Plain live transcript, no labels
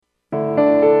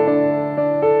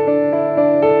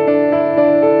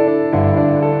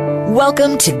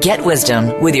Welcome to Get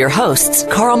Wisdom with your hosts,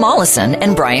 Carl Mollison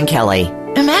and Brian Kelly.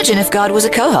 Imagine if God was a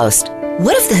co-host.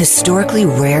 What if the historically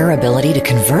rare ability to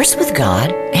converse with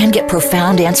God and get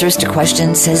profound answers to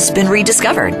questions has been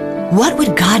rediscovered? What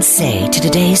would God say to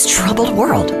today's troubled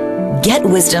world? Get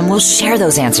Wisdom will share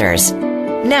those answers.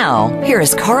 Now, here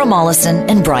is Carl Mollison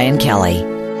and Brian Kelly.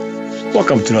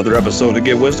 Welcome to another episode of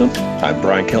Get Wisdom. I'm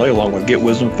Brian Kelly, along with Get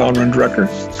Wisdom founder and director,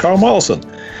 Carl Mollison.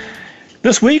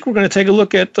 This week, we're going to take a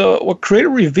look at what Creator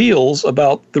reveals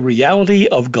about the reality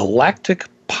of galactic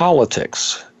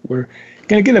politics. We're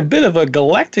going to get a bit of a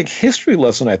galactic history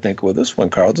lesson, I think, with this one,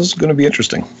 Carl. This is going to be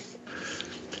interesting.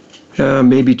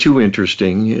 Maybe too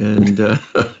interesting, and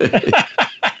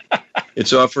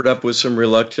it's offered up with some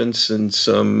reluctance and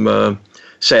some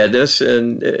sadness,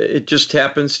 and it just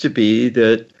happens to be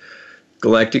that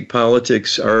galactic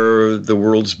politics are the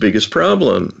world's biggest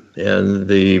problem and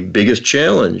the biggest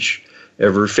challenge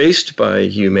ever faced by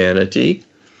humanity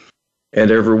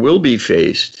and ever will be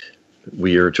faced,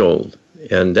 we are told.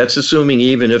 And that's assuming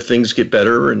even if things get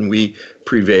better and we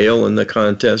prevail in the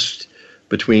contest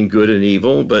between good and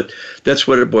evil, but that's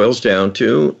what it boils down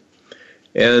to.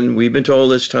 And we've been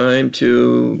told it's time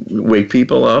to wake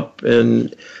people up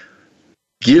and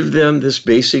give them this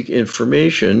basic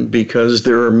information because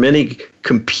there are many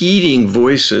competing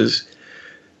voices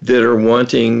that are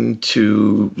wanting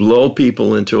to lull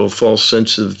people into a false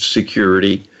sense of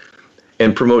security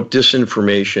and promote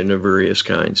disinformation of various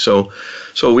kinds. So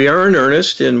we are in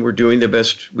earnest, and we're doing the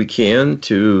best we can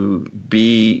to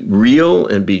be real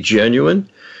and be genuine,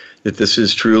 that this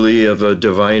is truly of a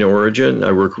divine origin.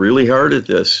 I work really hard at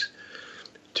this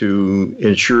to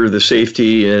ensure the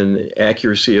safety and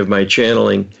accuracy of my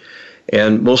channeling.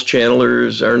 And most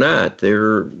channelers are not.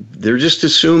 They're just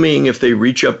assuming if they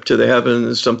reach up to the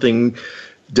heavens, something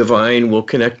divine will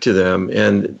connect to them.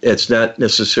 And it's not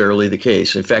necessarily the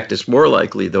case. In fact, it's more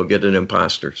likely they'll get an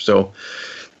imposter. So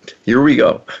here we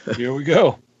go. Here we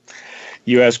go.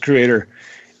 You asked Creator.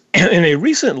 In a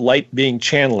recent light being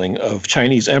channeling of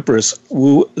Chinese Empress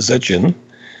Wu Zetian,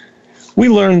 we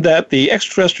learned that the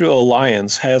Extraterrestrial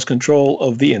Alliance has control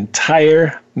of the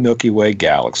entire Milky Way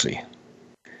galaxy.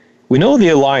 We know the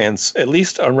Alliance, at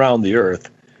least around the Earth,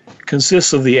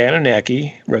 consists of the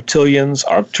Anunnaki, Reptilians,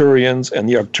 Arcturians, and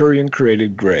the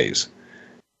Arcturian-created Greys.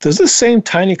 Does this same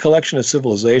tiny collection of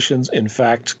civilizations, in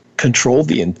fact, control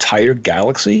the entire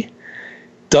galaxy?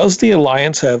 Does the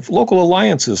Alliance have local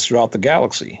alliances throughout the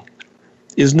galaxy?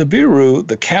 Is Nibiru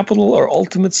the capital or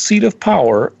ultimate seat of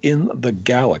power in the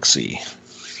galaxy?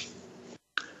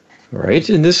 All right,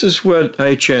 and this is what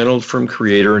I channeled from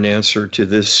Creator in answer to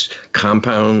this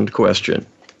compound question.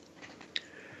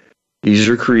 These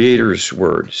are Creator's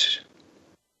words.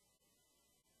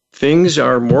 Things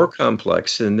are more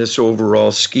complex than this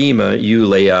overall schema you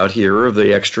lay out here of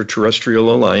the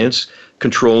Extraterrestrial Alliance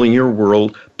controlling your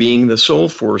world being the sole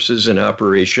forces in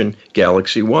operation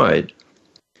galaxy-wide.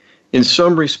 In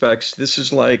some respects, this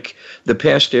is like the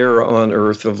past era on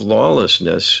Earth of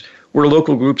lawlessness, where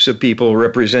local groups of people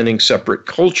representing separate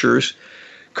cultures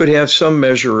could have some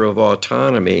measure of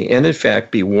autonomy and, in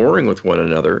fact, be warring with one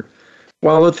another,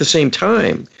 while at the same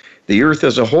time, the Earth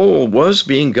as a whole was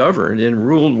being governed and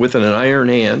ruled with an iron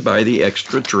hand by the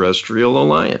Extraterrestrial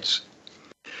Alliance.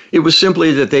 It was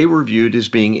simply that they were viewed as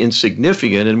being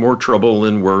insignificant and more trouble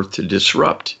than worth to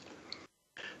disrupt.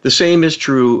 The same is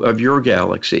true of your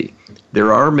galaxy.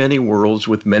 There are many worlds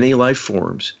with many life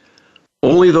forms.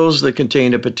 Only those that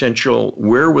contain a potential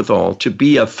wherewithal to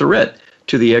be a threat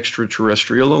to the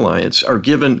Extraterrestrial Alliance are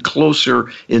given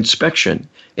closer inspection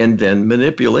and then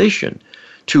manipulation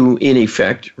to, in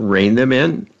effect, rein them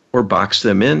in or box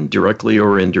them in directly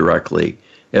or indirectly,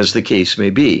 as the case may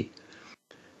be.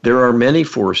 There are many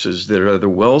forces that are the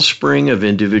wellspring of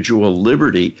individual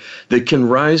liberty that can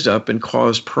rise up and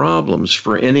cause problems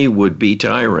for any would-be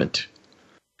tyrant.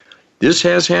 This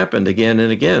has happened again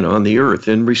and again on the Earth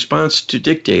in response to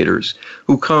dictators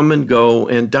who come and go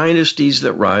and dynasties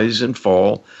that rise and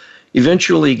fall,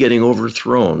 eventually getting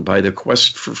overthrown by the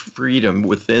quest for freedom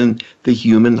within the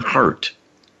human heart.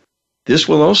 This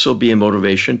will also be a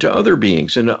motivation to other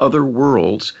beings in other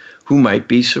worlds who might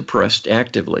be suppressed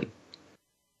actively.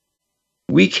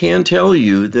 We can tell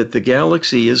you that the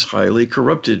galaxy is highly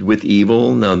corrupted with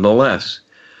evil nonetheless,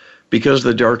 because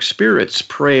the dark spirits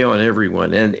prey on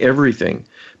everyone and everything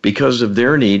because of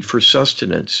their need for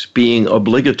sustenance, being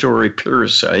obligatory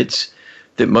parasites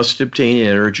that must obtain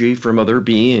energy from other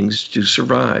beings to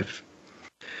survive.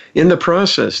 In the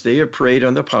process, they have preyed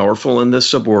on the powerful and the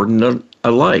subordinate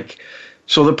alike.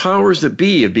 So the powers that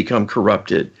be have become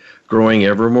corrupted, growing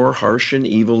ever more harsh and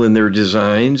evil in their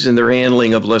designs and their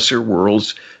handling of lesser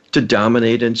worlds to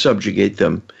dominate and subjugate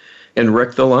them and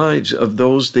wreck the lives of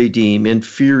those they deem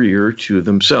inferior to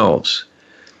themselves.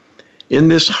 In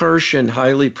this harsh and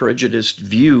highly prejudiced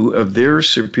view of their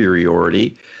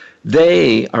superiority,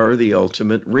 they are the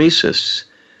ultimate racists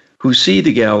who see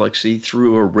the galaxy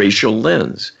through a racial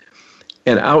lens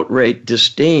and outright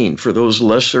disdain for those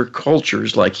lesser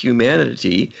cultures like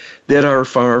humanity that are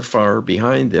far, far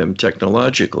behind them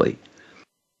technologically.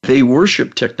 They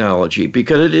worship technology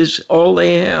because it is all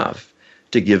they have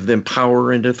to give them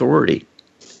power and authority.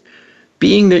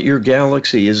 Being that your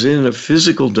galaxy is in a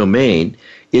physical domain,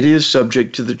 it is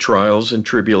subject to the trials and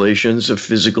tribulations of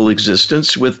physical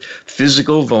existence with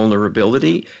physical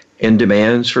vulnerability and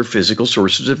demands for physical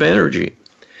sources of energy.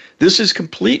 This is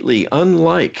completely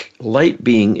unlike light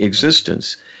being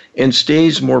existence and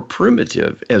stays more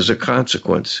primitive as a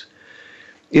consequence.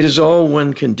 It is all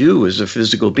one can do as a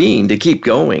physical being to keep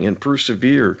going and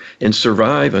persevere and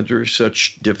survive under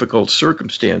such difficult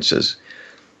circumstances.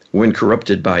 When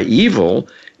corrupted by evil,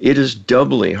 it is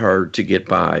doubly hard to get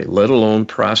by, let alone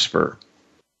prosper.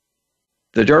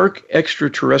 The Dark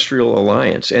Extraterrestrial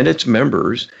Alliance and its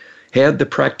members had the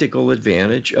practical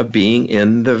advantage of being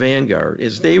in the vanguard,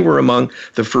 as they were among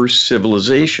the first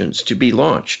civilizations to be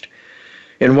launched.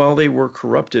 And while they were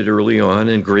corrupted early on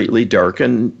and greatly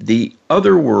darkened, the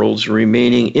other worlds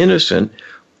remaining innocent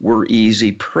were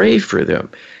easy prey for them,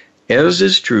 as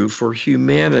is true for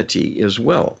humanity as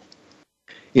well.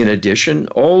 In addition,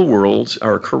 all worlds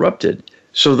are corrupted,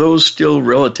 so those still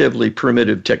relatively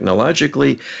primitive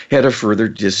technologically had a further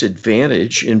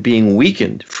disadvantage in being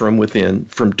weakened from within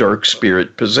from dark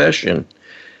spirit possession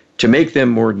to make them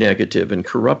more negative and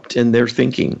corrupt in their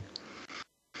thinking.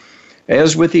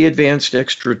 As with the advanced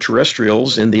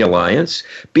extraterrestrials in the Alliance,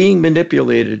 being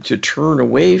manipulated to turn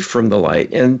away from the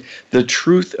light and the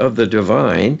truth of the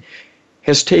divine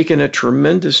has taken a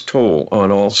tremendous toll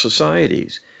on all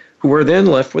societies, who are then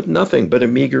left with nothing but a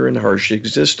meager and harsh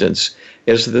existence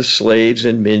as the slaves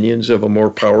and minions of a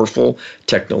more powerful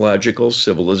technological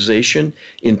civilization,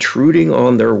 intruding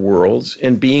on their worlds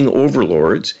and being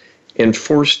overlords and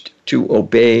forced to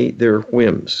obey their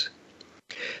whims.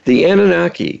 The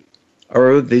Anunnaki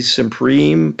are the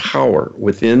supreme power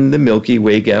within the Milky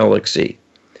Way galaxy,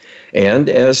 and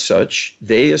as such,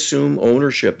 they assume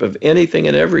ownership of anything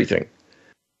and everything,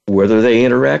 whether they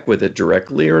interact with it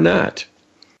directly or not.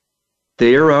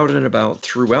 They are out and about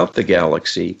throughout the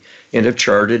galaxy and have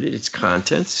charted its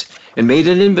contents and made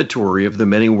an inventory of the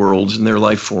many worlds and their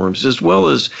life forms, as well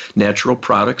as natural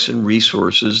products and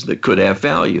resources that could have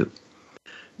value.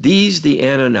 These the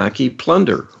Anunnaki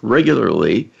plunder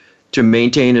regularly to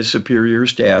maintain a superior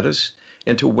status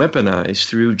and to weaponize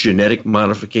through genetic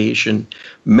modification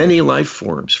many life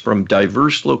forms from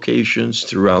diverse locations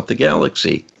throughout the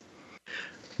galaxy.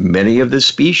 Many of the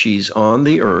species on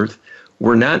the Earth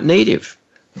were not native,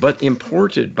 but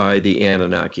imported by the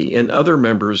Anunnaki and other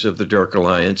members of the Dark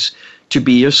Alliance to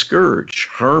be a scourge,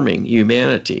 harming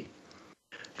humanity.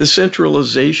 The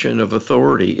centralization of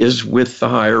authority is with the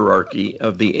hierarchy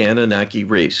of the Anunnaki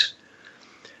race.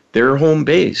 Their home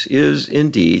base is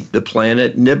indeed the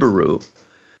planet Nibiru,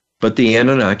 but the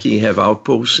Anunnaki have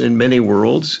outposts in many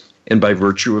worlds, and by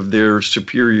virtue of their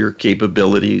superior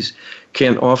capabilities,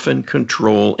 can often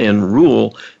control and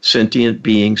rule sentient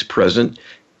beings present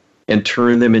and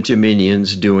turn them into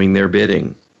minions doing their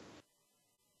bidding.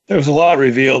 There's a lot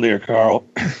revealed here, Carl.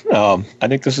 I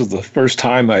think this is the first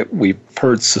time we've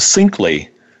heard succinctly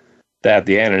that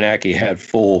the Anunnaki had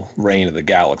full reign of the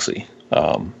galaxy.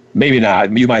 Maybe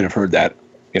not. You might have heard that,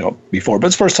 before, but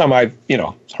it's the first time I've,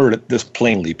 heard it this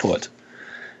plainly put.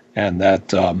 And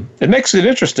that it makes it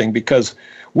interesting because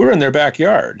we're in their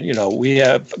backyard. We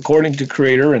have, according to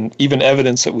Creator and even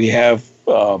evidence that we have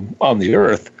on the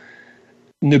Earth,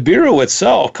 Nibiru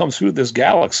itself comes through this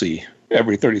galaxy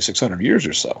every 3,600 years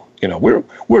or so. We're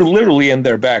literally in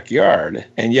their backyard,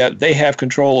 and yet they have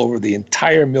control over the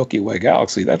entire Milky Way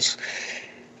galaxy. That's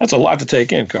a lot to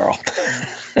take in, Carl.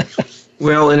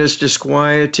 Well, and it's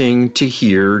disquieting to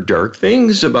hear dark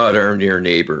things about our near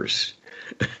neighbors,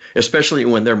 especially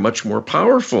when they're much more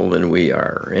powerful than we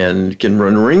are and can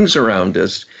run rings around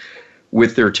us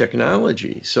with their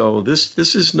technology. So this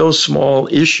is no small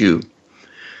issue,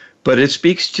 but it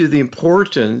speaks to the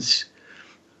importance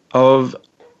of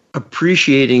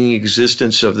appreciating the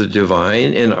existence of the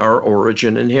divine and our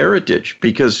origin and heritage,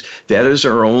 because that is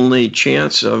our only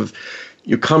chance of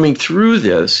coming through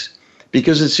this,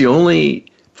 because it's the only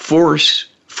force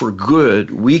for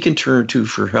good we can turn to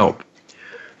for help.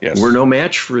 Yes. We're no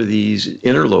match for these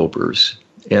interlopers,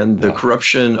 and the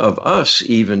corruption of us,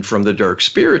 even from the dark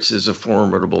spirits, is a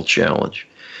formidable challenge,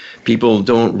 People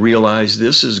don't realize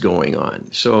this is going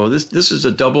on. So this is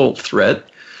a double threat,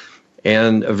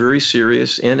 and a very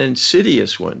serious and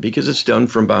insidious one, because it's done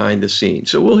from behind the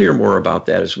scenes. So we'll hear more about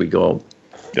that as we go.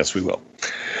 Yes, we will.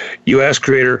 You ask,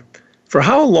 Creator, for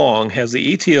how long has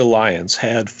the ET Alliance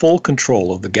had full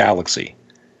control of the galaxy?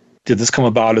 Did this come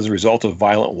about as a result of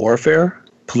violent warfare,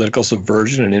 political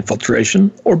subversion and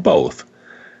infiltration, or both?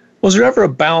 Was there ever a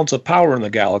balance of power in the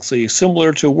galaxy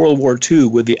similar to World War II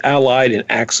with the Allied and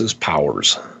Axis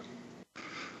powers?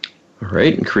 All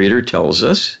right, and Creator tells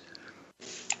us,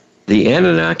 the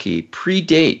Anunnaki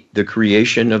predate the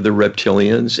creation of the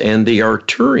reptilians and the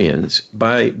Arcturians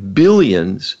by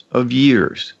billions of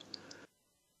years.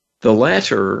 The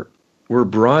latter were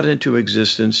brought into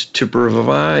existence to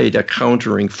provide a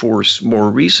countering force more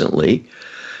recently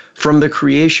from the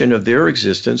creation of their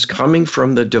existence coming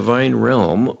from the divine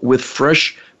realm with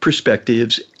fresh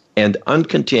perspectives and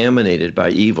uncontaminated by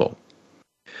evil.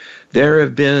 There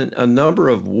have been a number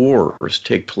of wars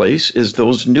take place as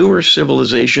those newer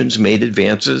civilizations made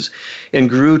advances and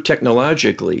grew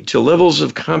technologically to levels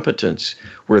of competence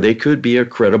where they could be a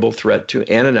credible threat to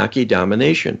Anunnaki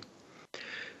domination.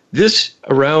 This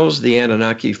aroused the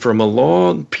Anunnaki from a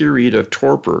long period of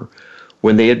torpor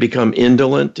when they had become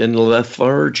indolent and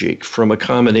lethargic from a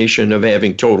combination of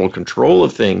having total control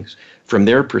of things, from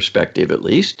their perspective at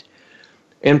least,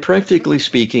 and practically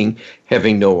speaking,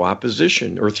 having no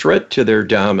opposition or threat to their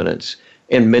dominance,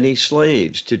 and many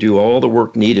slaves to do all the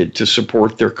work needed to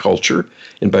support their culture,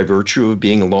 and by virtue of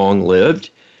being long-lived,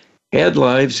 had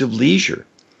lives of leisure,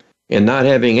 and not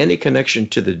having any connection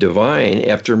to the divine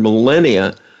after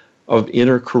millennia of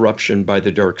inner corruption by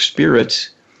the dark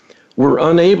spirits, were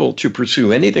unable to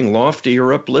pursue anything lofty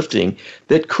or uplifting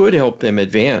that could help them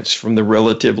advance from the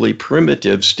relatively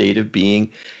primitive state of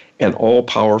being an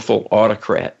all-powerful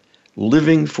autocrat,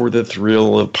 living for the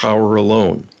thrill of power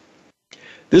alone.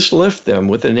 This left them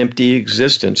with an empty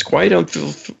existence, quite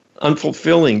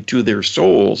unfulfilling to their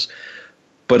souls,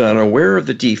 but unaware of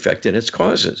the defect in its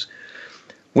causes.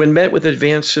 When met with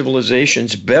advanced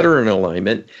civilizations better in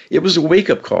alignment, it was a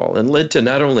wake-up call and led to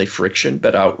not only friction,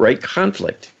 but outright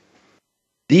conflict.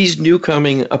 These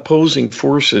new-coming opposing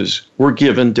forces were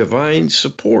given divine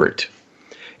support.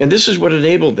 And this is what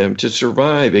enabled them to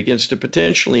survive against a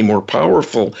potentially more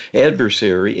powerful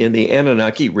adversary in the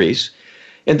Anunnaki race,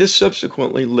 and this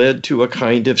subsequently led to a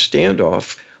kind of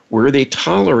standoff where they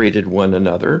tolerated one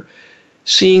another,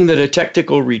 seeing that a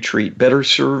tactical retreat better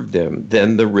served them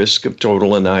than the risk of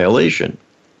total annihilation.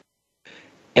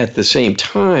 At the same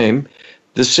time,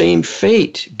 the same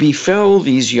fate befell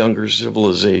these younger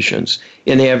civilizations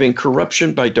in having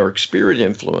corruption by dark spirit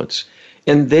influence,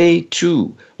 and they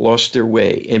too lost their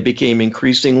way and became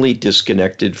increasingly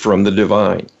disconnected from the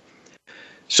divine.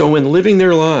 So in living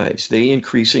their lives, they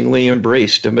increasingly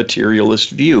embraced a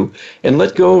materialist view and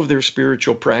let go of their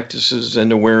spiritual practices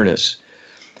and awareness,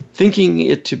 thinking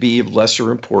it to be of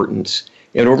lesser importance,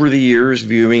 and over the years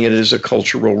viewing it as a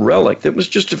cultural relic that was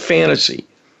just a fantasy,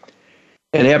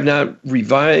 and have not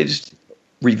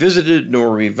revisited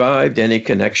nor revived any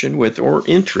connection with or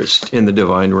interest in the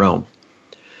divine realm.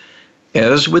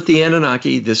 As with the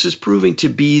Anunnaki, this is proving to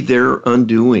be their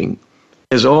undoing,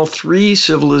 as all three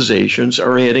civilizations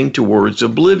are heading towards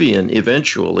oblivion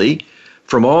eventually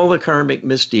from all the karmic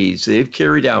misdeeds they've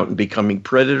carried out in becoming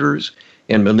predators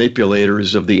and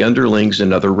manipulators of the underlings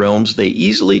in other realms they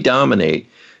easily dominate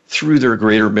through their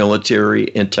greater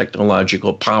military and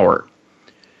technological power.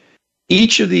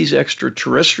 Each of these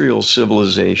extraterrestrial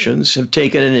civilizations have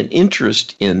taken an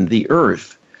interest in the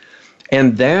Earth,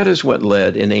 and that is what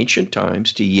led in ancient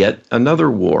times to yet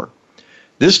another war,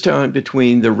 this time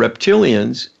between the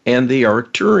reptilians and the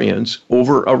Arcturians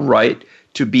over a right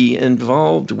to be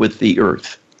involved with the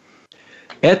Earth.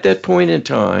 At that point in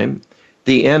time,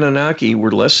 the Anunnaki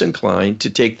were less inclined to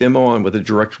take them on with a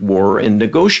direct war and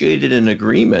negotiated an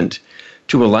agreement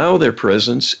to allow their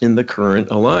presence in the current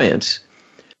alliance.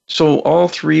 So all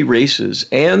three races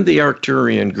and the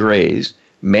Arcturian Greys,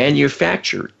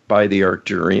 manufactured by the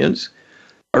Arcturians,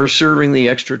 are serving the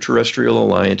extraterrestrial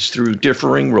alliance through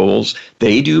differing roles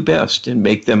they do best and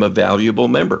make them a valuable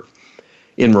member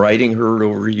in riding herd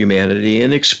over humanity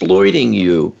and exploiting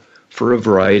you for a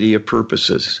variety of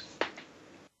purposes.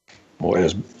 Boy,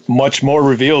 there's much more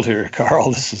revealed here,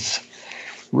 Carl. This is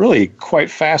really quite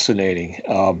fascinating.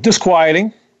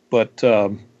 Disquieting, but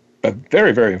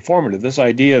very, very informative. This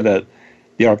idea that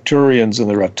the Arcturians and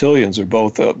the reptilians are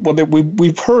both,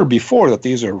 we've heard before that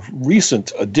these are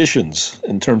recent additions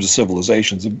in terms of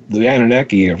civilizations. The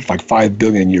Anunnaki are like 5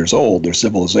 billion years old, their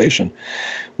civilization,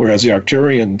 whereas the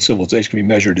Arcturian civilization can be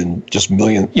measured in just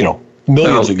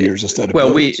Millions of years instead of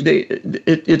billions.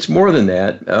 It's more than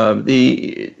that.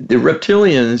 The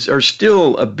reptilians are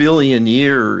still 1 billion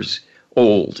years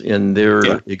old in their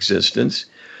existence.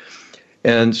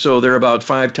 And so they're about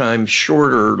 5 times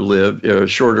shorter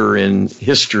in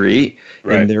history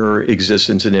in their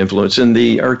existence and influence. And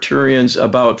the Arcturians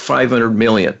about 500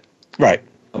 million. Right.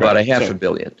 About a half a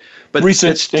billion. But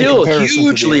it's still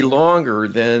hugely longer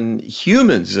than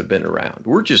humans have been around.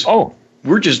 We're just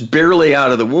barely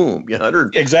out of the womb.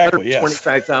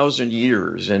 125,000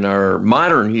 years in our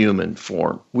modern human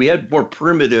form. We had more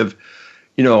primitive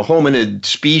hominid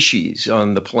species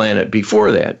on the planet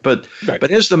before that. But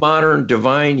as the modern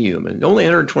divine human, only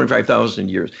 125,000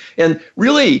 years. And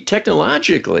really,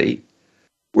 technologically,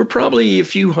 we're probably a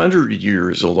few hundred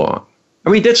years along. I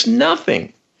mean, that's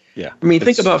nothing. Yeah. I mean,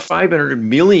 think about 500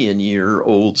 million year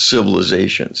old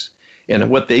civilizations and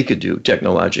what they could do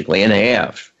technologically and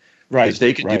have. Right. Because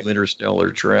they could do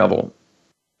interstellar travel.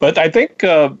 But I think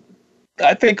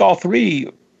all 3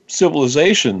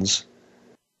 civilizations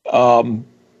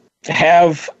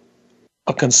have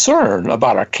a concern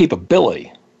about our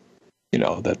capability.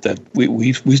 That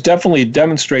we definitely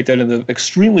demonstrate that in the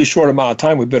extremely short amount of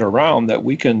time we've been around that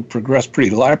we can progress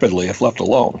pretty rapidly if left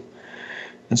alone.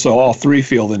 And so all 3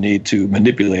 feel the need to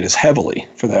manipulate us heavily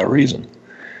for that reason.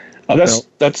 That's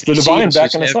the divine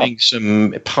backing us up. Having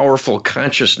some powerful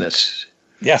consciousness.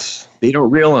 Yes. They don't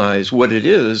realize what it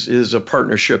is a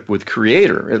partnership with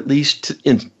Creator, at least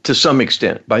to some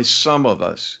extent, by some of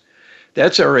us.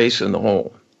 That's our ace in the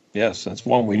hole. Yes, that's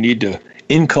one we need to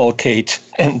inculcate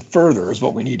and further is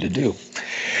what we need to do.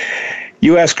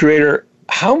 You ask Creator,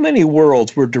 how many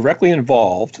worlds were directly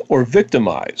involved or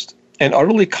victimized and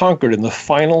utterly conquered in the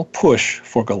final push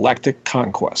for galactic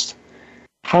conquest?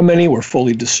 How many were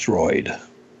fully destroyed?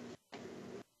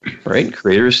 Right,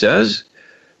 Creator says,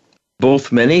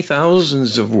 both many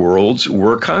thousands of worlds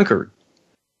were conquered,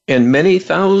 and many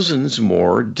thousands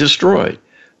more destroyed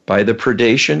by the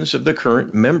predations of the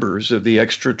current members of the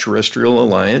extraterrestrial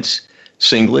alliance,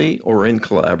 singly or in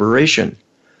collaboration.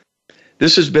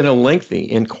 This has been a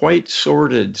lengthy and quite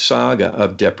sordid saga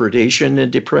of depredation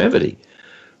and depravity,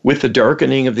 with the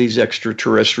darkening of these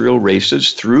extraterrestrial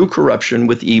races through corruption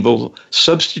with evil,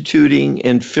 substituting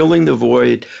and filling the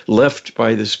void left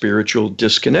by the spiritual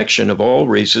disconnection of all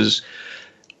races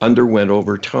underwent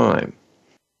over time.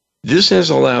 This has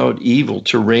allowed evil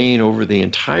to reign over the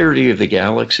entirety of the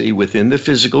galaxy within the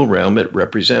physical realm it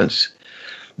represents.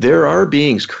 There are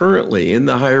beings currently in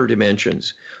the higher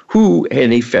dimensions who,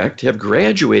 in effect, have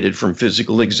graduated from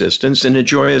physical existence and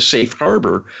enjoy a safe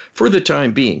harbor for the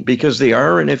time being because they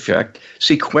are, in effect,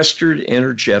 sequestered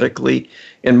energetically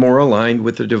and more aligned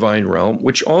with the divine realm,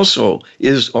 which also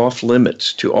is off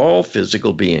limits to all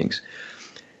physical beings.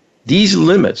 These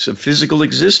limits of physical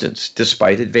existence,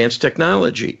 despite advanced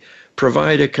technology,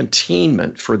 provide a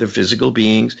containment for the physical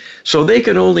beings so they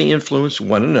can only influence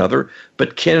one another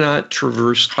but cannot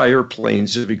traverse higher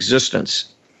planes of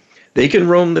existence. They can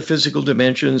roam the physical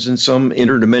dimensions and some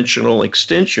interdimensional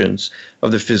extensions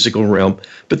of the physical realm,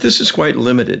 but this is quite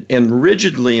limited and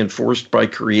rigidly enforced by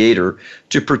Creator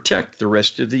to protect the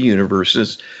rest of the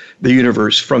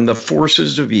universe from the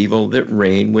forces of evil that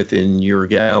reign within your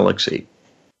galaxy.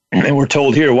 And we're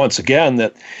told here once again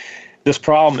that this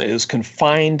problem is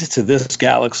confined to this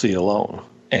galaxy alone,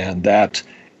 and that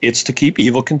it's to keep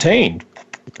evil contained.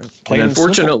 And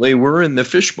unfortunately, we're in the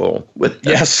fishbowl with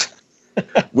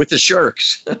with the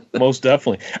sharks. Most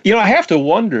definitely. I have to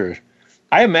wonder.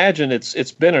 I imagine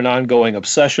it's been an ongoing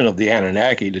obsession of the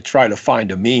Anunnaki to try to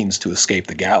find a means to escape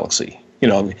the galaxy.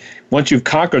 Once you've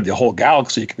conquered the whole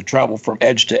galaxy, you can travel from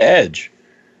edge to edge.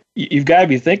 You've got to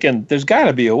be thinking there's got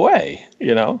to be a way,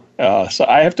 So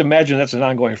I have to imagine that's an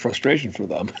ongoing frustration for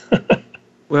them.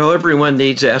 Well, everyone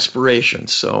needs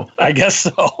aspirations, so I guess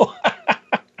so.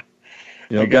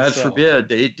 God forbid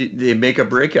they make a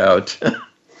breakout.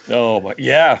 Oh, but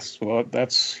yes. Well,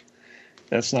 that's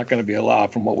not going to be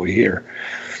allowed from what we hear.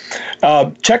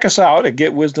 Check us out at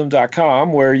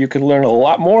getwisdom.com, where you can learn a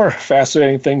lot more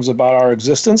fascinating things about our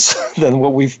existence than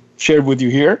what we've shared with you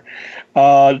here.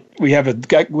 We have a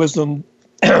Get Wisdom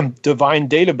divine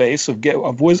database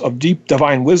of deep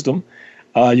divine wisdom.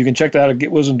 You can check that out at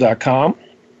getwisdom.com.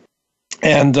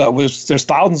 And there's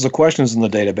thousands of questions in the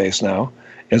database now,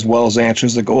 as well as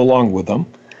answers that go along with them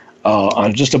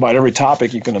on just about every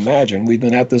topic you can imagine. We've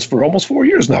been at this for almost 4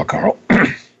 years now, Carl.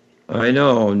 I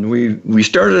know. And we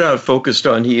started out focused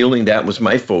on healing. That was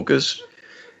my focus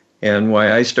and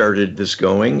why I started this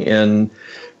going. And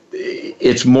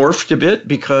it's morphed a bit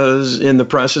because in the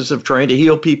process of trying to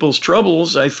heal people's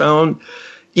troubles, I found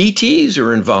ETs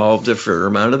are involved a fair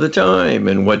amount of the time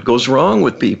in what goes wrong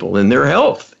with people and their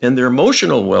health and their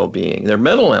emotional well-being, their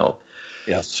mental health.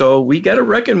 Yes. So we got to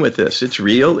reckon with this. It's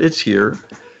real. It's here.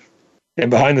 And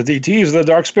behind the ETs are the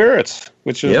dark spirits,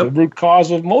 which is the root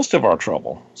cause of most of our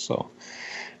trouble. So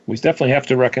we definitely have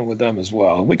to reckon with them as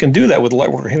well. And we can do that with the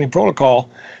Lightworker Healing Protocol.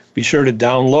 Be sure to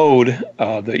download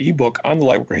the ebook on the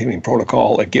Lightworker Healing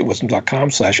Protocol at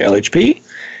getwisdom.com/LHP.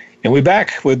 And we're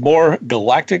back with more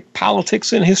galactic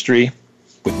politics and history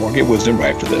with more Get Wisdom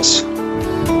right after this.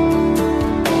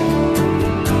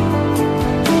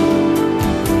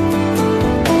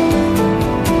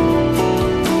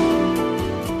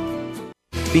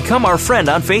 Become our friend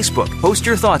on Facebook. Post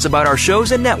your thoughts about our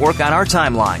shows and network on our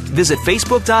timeline. Visit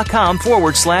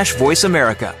facebook.com/Voice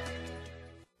America.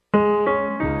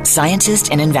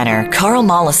 Scientist and inventor Carl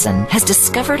Mollison has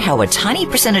discovered how a tiny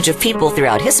percentage of people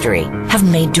throughout history have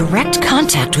made direct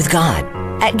contact with God.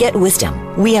 At Get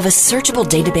Wisdom, we have a searchable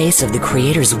database of the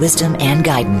Creator's wisdom and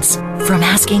guidance from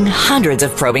asking hundreds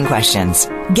of probing questions.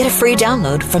 Get a free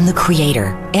download from the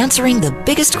Creator, answering the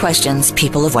biggest questions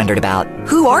people have wondered about.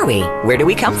 Who are we? Where do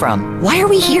we come from? Why are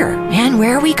we here? And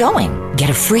where are we going? Get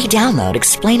a free download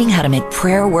explaining how to make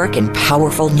prayer work in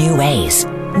powerful new ways.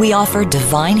 We offer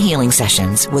divine healing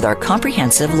sessions with our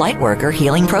comprehensive Lightworker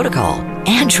Healing Protocol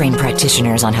and train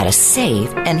practitioners on how to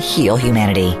save and heal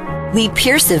humanity. We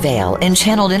pierce the veil in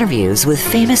channeled interviews with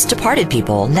famous departed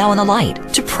people now in the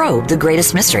light to probe the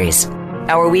greatest mysteries.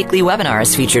 Our weekly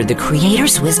webinars feature the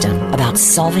Creator's wisdom about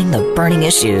solving the burning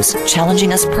issues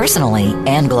challenging us personally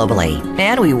and globally.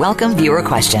 And we welcome viewer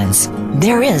questions.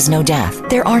 There is no death.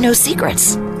 There are no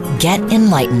secrets. Get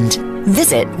enlightened.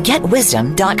 Visit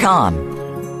getwisdom.com.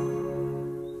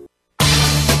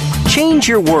 Change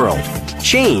your world.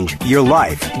 Change your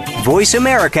life.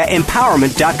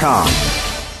 VoiceAmericaEmpowerment.com.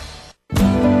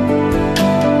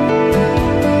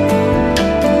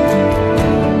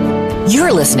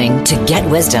 You're listening to Get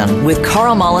Wisdom with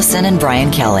Carl Mollison and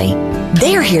Brian Kelly.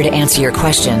 They are here to answer your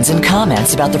questions and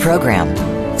comments about the program.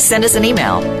 Send us an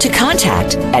email to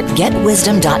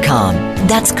contact@getwisdom.com.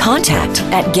 That's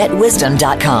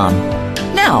contact@getwisdom.com.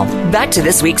 Now, back to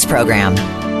this week's program.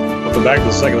 Welcome back to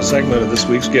the second segment of this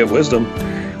week's Get Wisdom.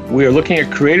 We are looking at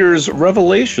Creator's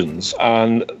revelations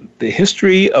on the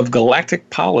history of galactic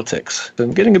politics.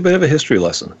 I'm getting a bit of a history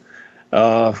lesson.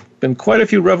 Been quite a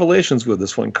few revelations with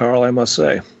this one, Carl, I must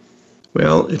say.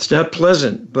 Well, it's not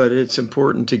pleasant, but it's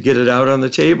important to get it out on the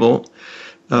table.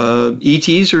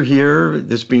 ETs are here.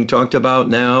 That's being talked about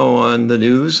now on the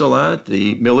news a lot.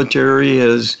 The military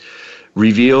has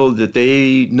revealed that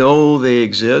they know they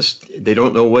exist. They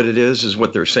don't know what it is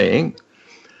what they're saying.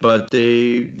 But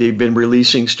they've been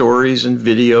releasing stories and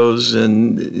videos,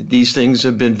 and these things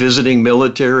have been visiting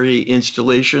military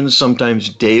installations, sometimes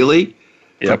daily,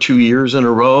 for 2 years in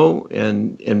a row,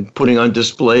 and putting on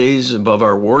displays above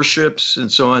our warships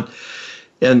and so on.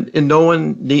 And no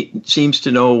one seems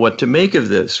to know what to make of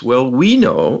this. Well, we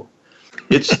know.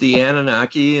 It's the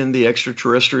Anunnaki and the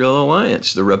Extraterrestrial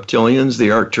Alliance, the reptilians, the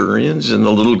Arcturians, and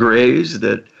the little grays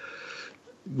that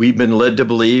we've been led to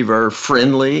believe are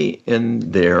friendly, and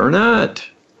they're not.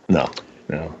 No.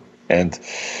 And,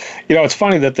 it's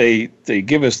funny that they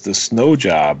give us the snow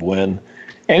job when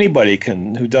anybody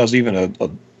who does even a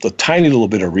tiny little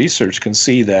bit of research can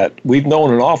see that we've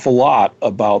known an awful lot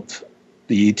about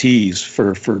the ETs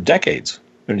for decades,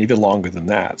 and even longer than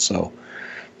that. So,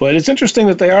 but it's interesting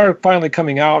that they are finally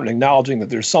coming out and acknowledging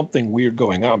that there's something weird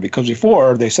going on, because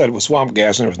before they said it was swamp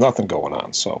gas and there was nothing going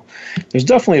on. So there's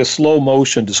definitely a slow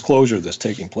motion disclosure that's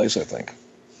taking place, I think.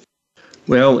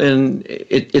 Well, and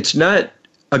it's not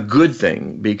a good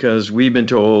thing, because we've been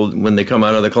told when they come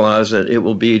out of the closet, it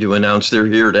will be to announce they're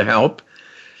here to help.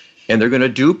 And they're going to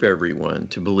dupe everyone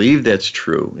to believe that's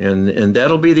true. And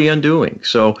that'll be the undoing.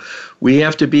 So we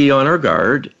have to be on our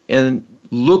guard and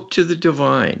look to the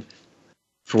divine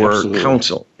for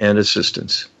counsel and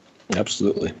assistance.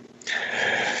 Absolutely.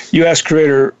 You asked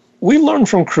Creator, we learned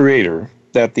from Creator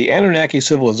that the Anunnaki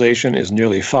civilization is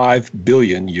nearly 5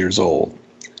 billion years old.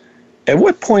 At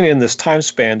what point in this time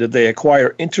span did they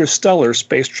acquire interstellar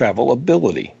space travel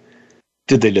ability?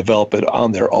 Did they develop it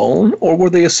on their own, or were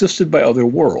they assisted by other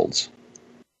worlds?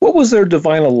 What was their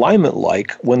divine alignment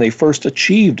like when they first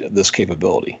achieved this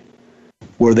capability?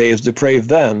 Were they as depraved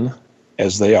then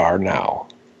as they are now?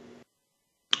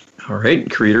 All right,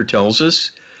 Creator tells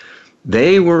us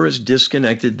they were as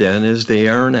disconnected then as they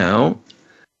are now,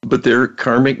 but their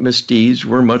karmic misdeeds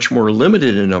were much more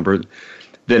limited in number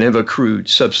than have accrued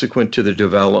subsequent to the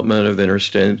development of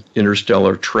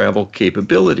interstellar travel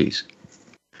capabilities.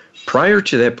 Prior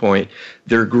to that point,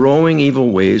 their growing evil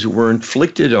ways were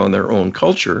inflicted on their own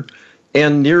culture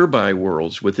and nearby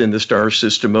worlds within the star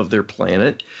system of their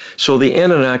planet. So the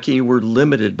Anunnaki were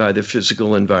limited by the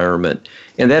physical environment,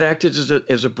 and that acted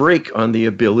as a brake on the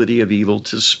ability of evil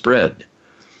to spread.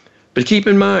 But keep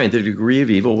in mind, the degree of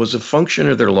evil was a function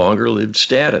of their longer-lived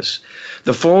status.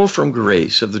 The fall from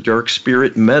grace of the dark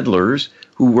spirit meddlers,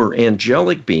 who were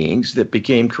angelic beings that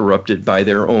became corrupted by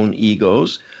their own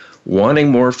egos, wanting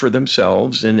more for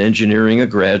themselves and engineering a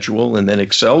gradual and then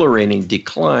accelerating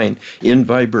decline in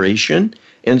vibration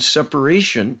and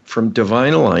separation from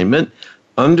divine alignment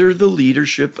under the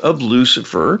leadership of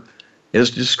Lucifer, as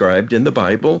described in the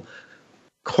Bible,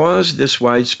 caused this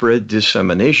widespread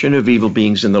dissemination of evil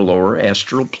beings in the lower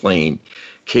astral plane,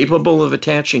 capable of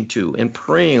attaching to and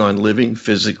preying on living,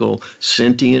 physical,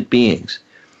 sentient beings,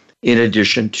 in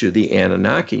addition to the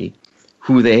Anunnaki,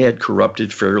 who they had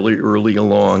corrupted fairly early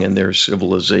along in their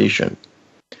civilization.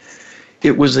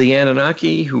 It was the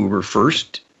Anunnaki who were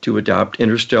first to adopt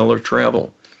interstellar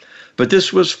travel, but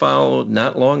this was followed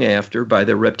not long after by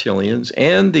the reptilians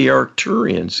and the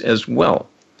Arcturians as well.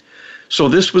 So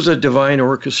this was a divine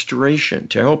orchestration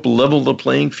to help level the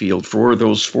playing field for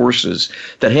those forces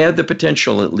that had the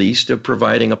potential, at least, of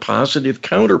providing a positive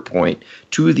counterpoint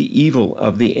to the evil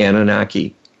of the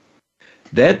Anunnaki.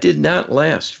 That did not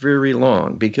last very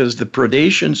long because the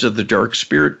predations of the dark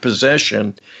spirit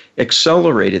possession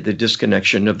accelerated the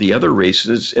disconnection of the other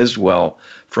races as well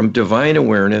from divine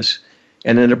awareness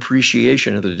and an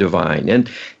appreciation of the divine, and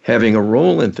having a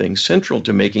role in things central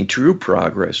to making true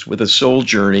progress with a soul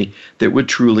journey that would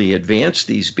truly advance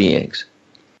these beings.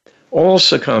 All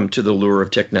succumbed to the lure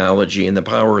of technology and the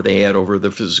power they had over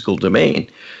the physical domain,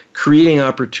 creating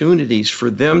opportunities for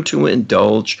them to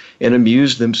indulge and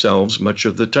amuse themselves much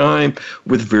of the time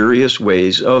with various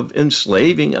ways of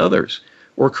enslaving others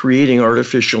or creating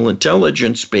artificial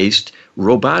intelligence-based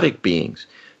robotic beings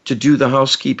to do the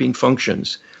housekeeping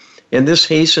functions. And this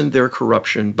hastened their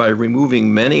corruption by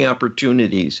removing many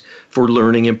opportunities for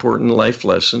learning important life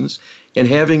lessons and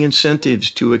having incentives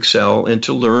to excel and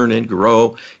to learn and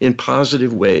grow in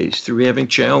positive ways through having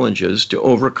challenges to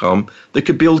overcome that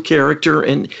could build character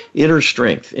and inner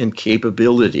strength and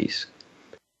capabilities.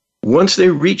 Once they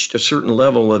reached a certain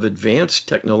level of advanced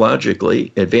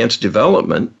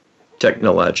development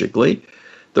technologically,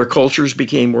 their cultures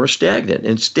became more stagnant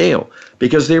and stale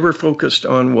because they were focused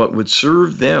on what would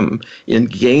serve them in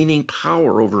gaining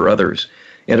power over others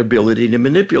and ability to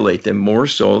manipulate them more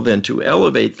so than to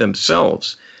elevate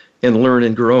themselves and learn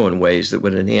and grow in ways that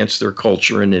would enhance their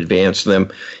culture and advance them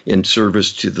in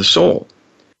service to the soul.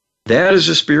 That is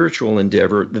a spiritual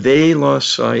endeavor they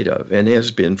lost sight of and has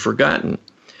been forgotten.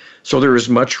 So there is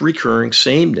much recurring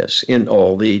sameness in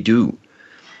all they do.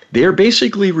 They are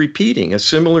basically repeating a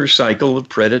similar cycle of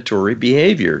predatory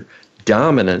behavior,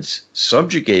 dominance,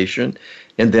 subjugation,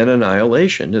 and then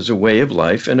annihilation as a way of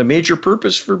life and a major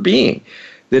purpose for being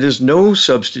that is no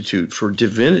substitute for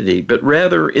divinity, but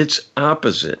rather its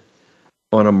opposite,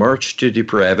 on a march to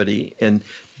depravity and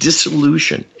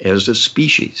dissolution as a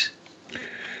species.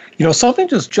 You know, something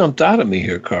just jumped out at me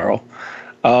here, Carl.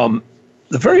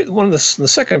 The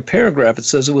second paragraph, it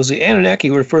says it was the Anunnaki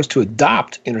who were first to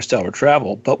adopt interstellar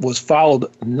travel, but was followed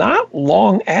not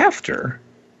long after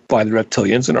by the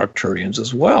reptilians and Arcturians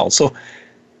as well. So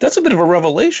that's a bit of a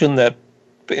revelation that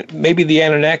maybe the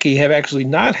Anunnaki have actually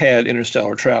not had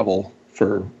interstellar travel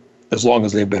for as long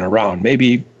as they've been around.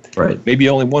 Maybe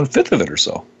only 1/5 of it or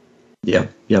so. Yeah,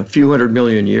 a few 100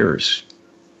 million years.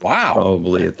 Wow.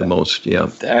 Probably at the most, yeah.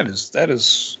 That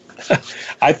is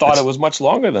I thought it was much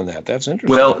longer than that. That's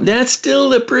interesting. Well, that's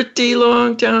still a pretty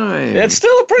long time. It's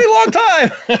still a pretty long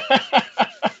time.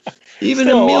 Even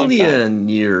a million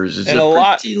years is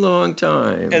a pretty long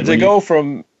time. And to go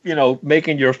from,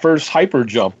 making your first hyper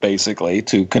jump, basically,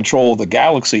 to control the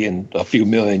galaxy in a few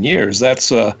million years, that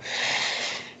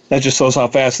just shows how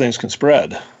fast things can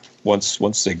spread once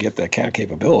they get that kind of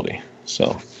capability.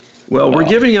 So... Well, we're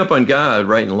giving up on God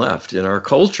right and left in our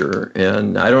culture,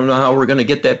 and I don't know how we're going to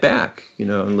get that back,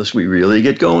 unless we really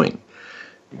get going.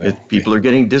 If people are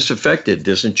getting disaffected,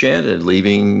 disenchanted,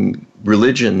 leaving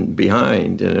religion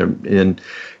behind and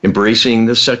embracing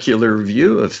the secular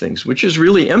view of things, which is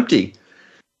really empty.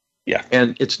 Yeah.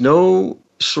 And it's no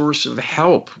source of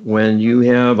help when you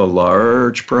have a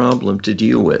large problem to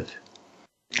deal with.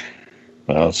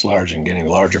 Well, it's large and getting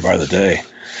larger by the day.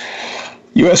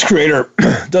 U.S. Creator,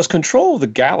 does control of the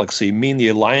galaxy mean the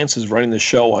Alliance is running the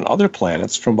show on other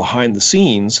planets from behind the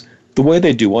scenes the way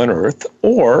they do on Earth,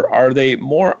 or are they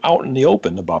more out in the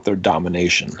open about their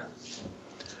domination?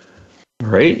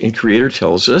 Right, and Creator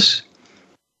tells us,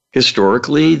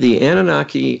 historically, the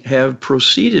Anunnaki have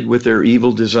proceeded with their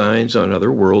evil designs on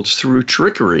other worlds through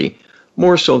trickery,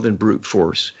 more so than brute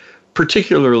force,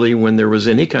 particularly when there was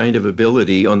any kind of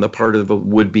ability on the part of a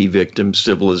would-be victim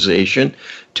civilization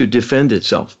to defend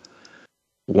itself.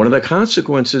 One of the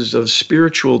consequences of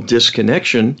spiritual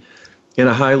disconnection in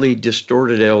a highly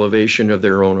distorted elevation of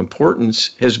their own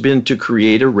importance has been to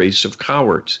create a race of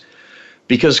cowards,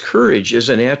 because courage is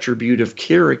an attribute of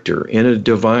character and a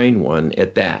divine one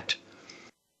at that.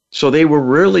 So they will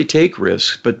rarely take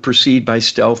risks, but proceed by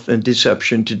stealth and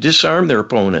deception to disarm their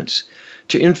opponents,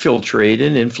 to infiltrate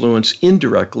and influence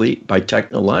indirectly by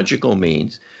technological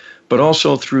means, but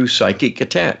also through psychic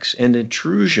attacks and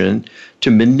intrusion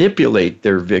to manipulate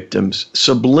their victims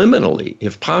subliminally,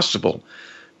 if possible,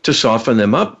 to soften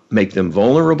them up, make them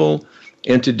vulnerable,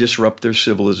 and to disrupt their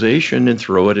civilization and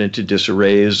throw it into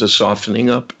disarray as a softening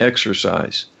up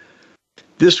exercise.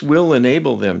 This will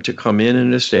enable them to come in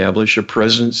and establish a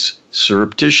presence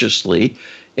surreptitiously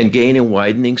and gain a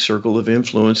widening circle of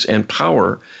influence and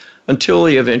power until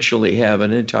they eventually have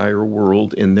an entire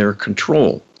world in their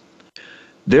control.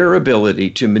 Their ability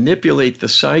to manipulate the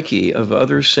psyche of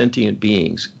other sentient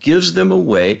beings gives them a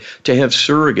way to have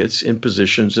surrogates in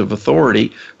positions of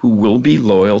authority who will be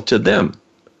loyal to them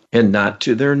and not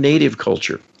to their native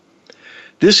culture.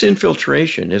 This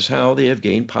infiltration is how they have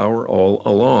gained power all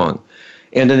along,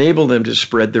 and enable them to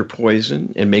spread their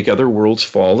poison and make other worlds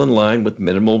fall in line with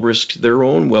minimal risk to their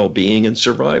own well-being and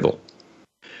survival.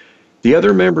 The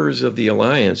other members of the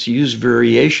Alliance use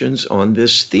variations on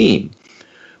this theme,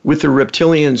 with the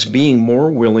reptilians being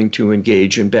more willing to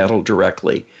engage in battle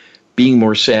directly, being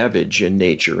more savage in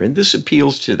nature, and this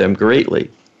appeals to them greatly.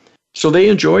 So they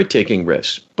enjoy taking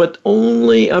risks, but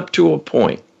only up to a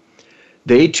point.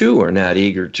 They too are not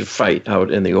eager to fight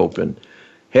out in the open,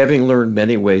 having learned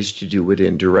many ways to do it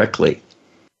indirectly.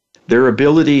 Their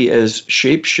ability as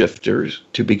shapeshifters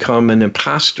to become an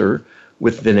imposter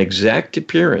with an exact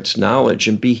appearance, knowledge,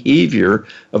 and behavior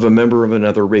of a member of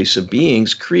another race of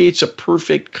beings creates a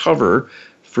perfect cover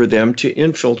for them to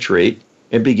infiltrate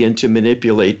and begin to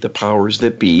manipulate the powers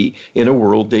that be in a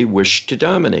world they wish to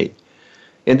dominate.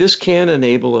 And this can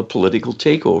enable a political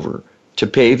takeover to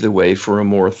pave the way for a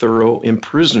more thorough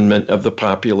imprisonment of the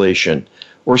population,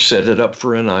 or set it up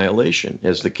for annihilation,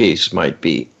 as the case might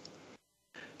be.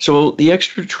 So the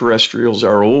extraterrestrials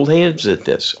are old hands at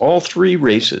this, all three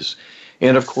races.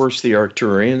 And of course, the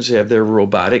Arcturians have their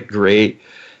robotic gray,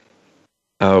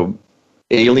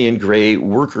 alien gray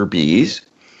worker bees.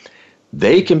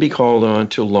 They can be called on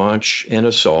to launch an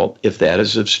assault if that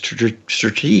is of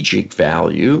strategic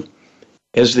value,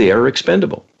 as they are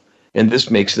expendable. And this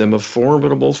makes them a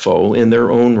formidable foe in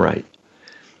their own right.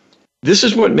 This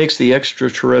is what makes the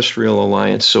extraterrestrial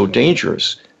alliance so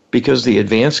dangerous, because the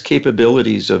advanced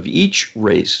capabilities of each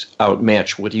race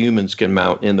outmatch what humans can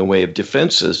mount in the way of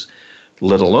defenses,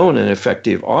 let alone an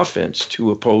effective offense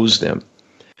to oppose them.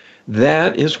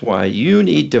 That is why you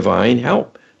need divine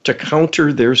help to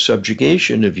counter their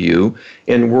subjugation of you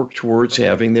and work towards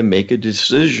having them make a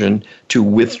decision to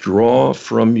withdraw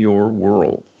from your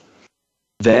world.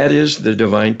 That is the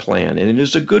divine plan, and it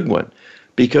is a good one,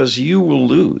 because you will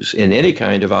lose in any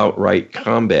kind of outright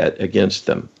combat against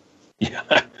them.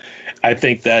 Yeah, I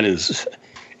think that is,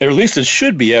 or at least it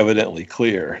should be evidently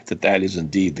clear that that is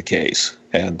indeed the case.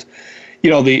 And, you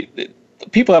know, the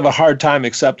people have a hard time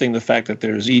accepting the fact that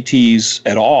there's ETs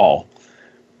at all.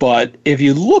 But if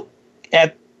you look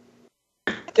at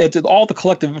all the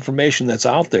collective information that's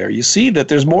out there, you see that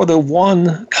there's more than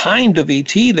one kind of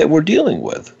ET that we're dealing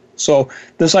with. So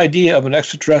this idea of an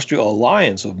extraterrestrial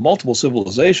alliance of multiple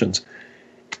civilizations,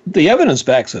 the evidence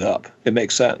backs it up. It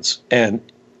makes sense. And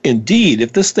indeed,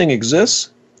 if this thing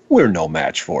exists, we're no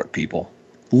match for it, people.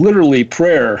 Literally,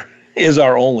 prayer is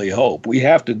our only hope. We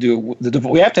have to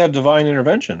have divine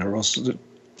intervention, or else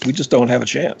we just don't have a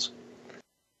chance.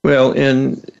 Well,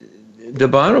 and the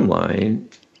bottom line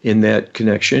in that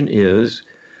connection is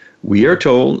we are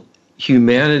told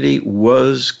humanity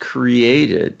was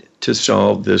created to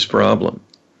solve this problem.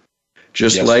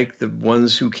 Just Yes. like the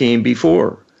ones who came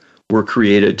before were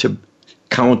created to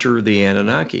counter the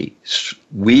Anunnaki.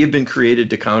 We have been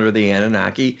created to counter the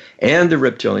Anunnaki and the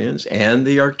reptilians and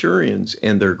the Arcturians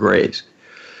and their grays.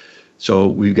 So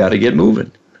we've got to get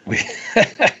moving.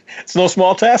 It's no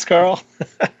small task, Carl.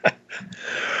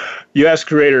 You ask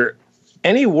Creator,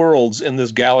 any worlds in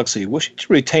this galaxy wishing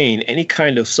to retain any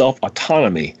kind of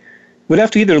self-autonomy would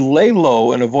have to either lay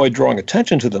low and avoid drawing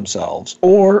attention to themselves,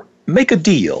 or make a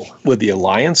deal with the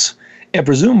Alliance and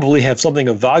presumably have something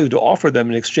of value to offer them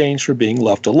in exchange for being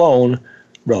left alone,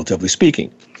 relatively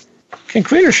speaking. Can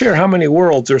Creator share how many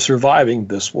worlds are surviving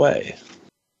this way?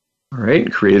 All right,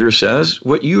 Creator says,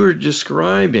 what you are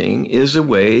describing is a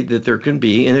way that there can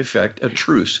be, in effect, a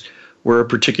truce where a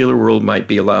particular world might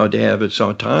be allowed to have its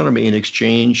autonomy in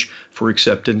exchange for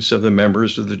acceptance of the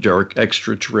members of the Dark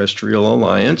Extraterrestrial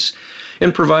Alliance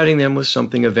and providing them with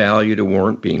something of value to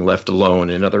warrant being left alone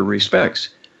in other respects.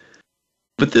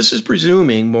 But this is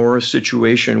presuming more a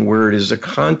situation where it is a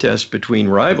contest between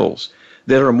rivals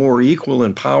that are more equal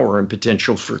in power and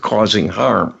potential for causing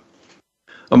harm.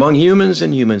 Among humans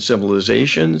and human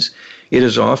civilizations, it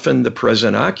is often the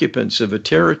present occupants of a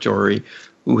territory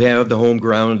who have the home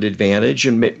ground advantage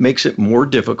and makes it more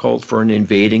difficult for an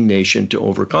invading nation to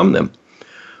overcome them.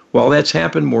 While that's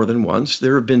happened more than once,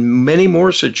 there have been many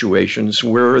more situations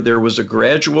where there was a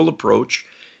gradual approach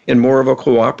and more of a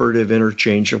cooperative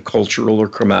interchange of cultural or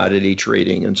commodity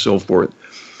trading and so forth.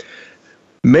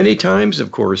 Many times,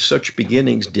 of course, such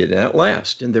beginnings did not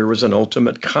last, and there was an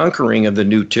ultimate conquering of the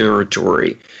new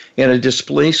territory and a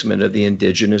displacement of the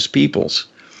indigenous peoples.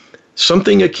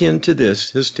 Something akin to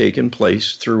this has taken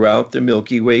place throughout the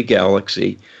Milky Way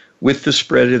galaxy with the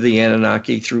spread of the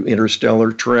Anunnaki through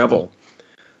interstellar travel.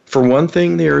 For one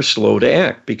thing, they are slow to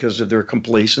act because of their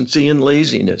complacency and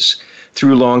laziness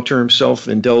through long-term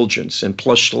self-indulgence and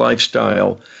plush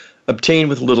lifestyle obtained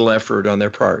with little effort on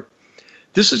their part.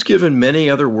 This has given many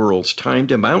other worlds time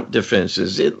to mount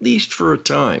defenses, at least for a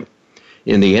time.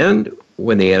 In the end,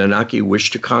 when the Anunnaki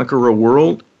wish to conquer a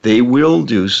world, they will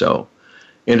do so.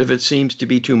 And if it seems to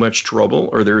be too much trouble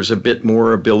or there's a bit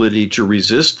more ability to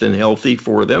resist than healthy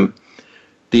for them,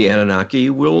 the Anunnaki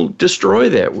will destroy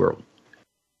that world.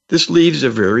 This leaves a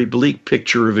very bleak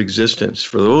picture of existence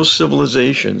for those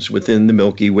civilizations within the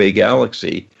Milky Way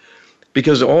galaxy,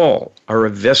 because all are a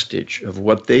vestige of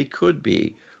what they could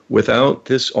be without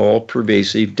this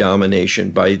all-pervasive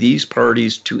domination by these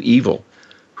parties to evil,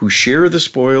 who share the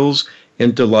spoils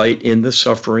and delight in the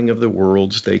suffering of the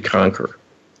worlds they conquer.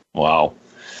 Wow.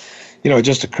 It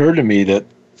just occurred to me that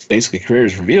basically Creator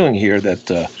is revealing here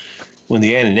that when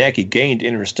the Anunnaki gained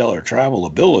interstellar travel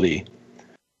ability,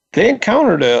 they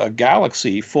encountered a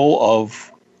galaxy full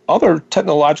of other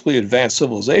technologically advanced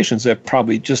civilizations that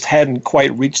probably just hadn't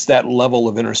quite reached that level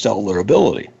of interstellar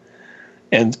ability.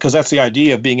 And because that's the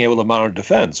idea of being able to mount a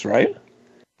defense, right?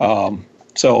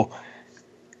 So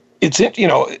it's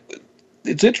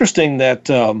interesting that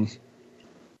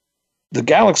the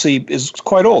galaxy is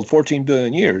quite old, 14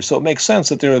 billion years. So it makes sense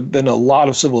that there have been a lot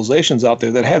of civilizations out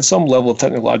there that had some level of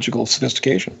technological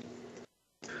sophistication.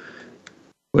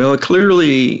 Well, it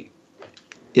clearly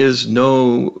is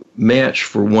no match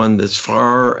for one that's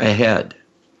far ahead.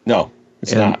 No.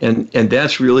 It's not. And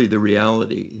that's really the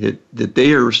reality, that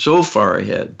they are so far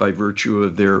ahead by virtue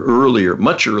of their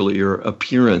much earlier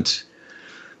appearance.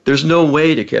 There's no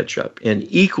way to catch up and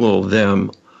equal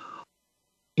them,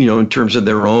 in terms of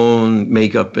their own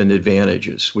makeup and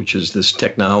advantages, which is this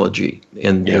technology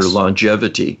and their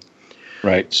longevity.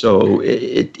 Right. So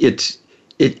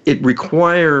it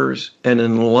requires an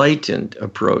enlightened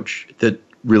approach that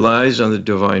relies on the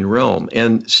divine realm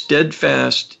and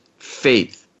steadfast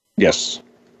faith. Yes.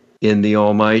 In the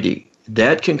Almighty.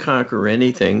 That can conquer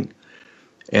anything,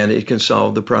 and it can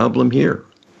solve the problem here.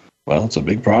 Well, it's a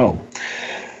big problem.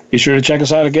 Be sure to check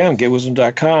us out again,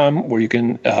 getwisdom.com, where you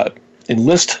can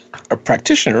enlist a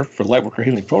practitioner for Lightworker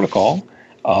Healing Protocol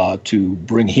to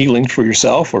bring healing for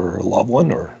yourself or a loved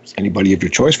one or anybody of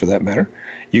your choice for that matter.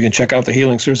 You can check out the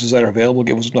healing services that are available at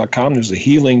getwisdom.com. There's a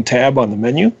healing tab on the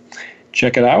menu.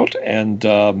 Check it out, and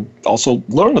also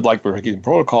learn the Lightworker Healing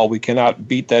Protocol. We cannot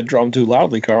beat that drum too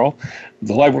loudly, Carl.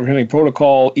 The Lightworker Healing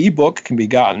Protocol ebook can be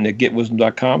gotten at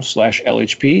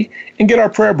getwisdom.com/LHP, and get our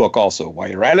prayer book also. While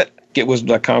you're at it,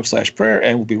 getwisdom.com/prayer,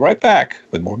 and we'll be right back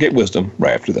with more Get Wisdom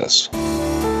right after this.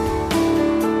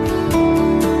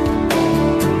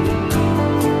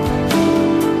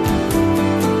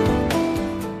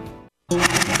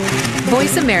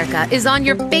 Voice America is on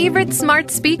your favorite smart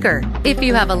speaker. If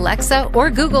you have Alexa or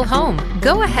Google Home,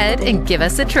 go ahead and give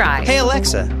us a try. Hey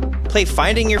Alexa, play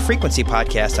Finding Your Frequency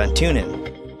podcast on TuneIn.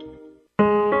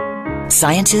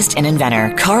 Scientist and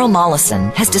inventor Carl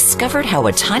Mollison has discovered how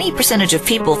a tiny percentage of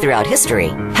people throughout history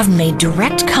have made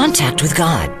direct contact with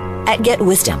God. At Get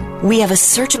Wisdom, we have a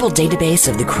searchable database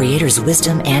of the Creator's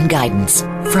wisdom and guidance.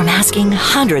 From asking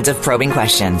hundreds of probing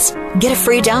questions, get a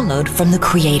free download from the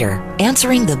Creator,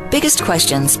 answering the biggest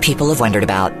questions people have wondered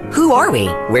about. Who are we?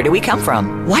 Where do we come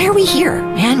from? Why are we here?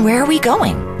 And where are we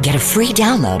going? Get a free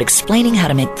download explaining how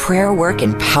to make prayer work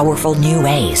in powerful new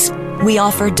ways. We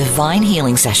offer divine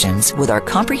healing sessions with our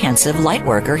comprehensive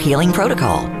Lightworker Healing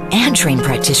Protocol and train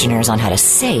practitioners on how to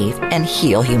save and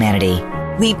heal humanity.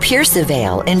 We pierce the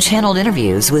veil in channeled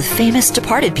interviews with famous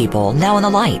departed people now in the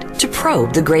light to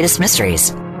probe the greatest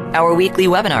mysteries. Our weekly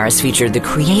webinars featured the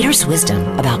Creator's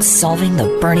wisdom about solving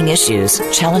the burning issues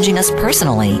challenging us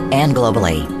personally and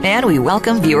globally. And we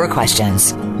welcome viewer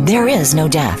questions. There is no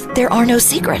death. There are no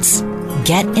secrets.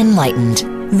 Get enlightened.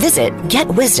 Visit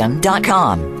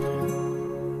getwisdom.com.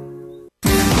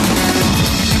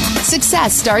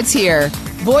 Success starts here.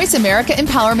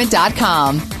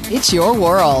 VoiceAmericaEmpowerment.com. It's your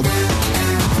world.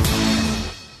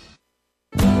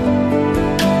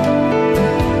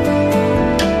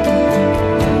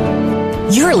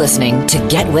 You're listening to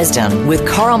Get Wisdom with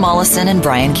Carl Mollison and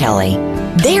Brian Kelly.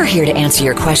 They are here to answer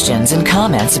your questions and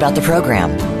comments about the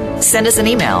program. Send us an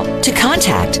email to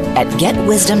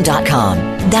contact@getwisdom.com.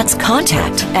 That's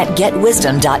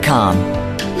contact@getwisdom.com.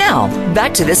 Now,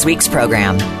 back to this week's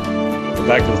program.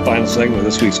 Back to the final segment of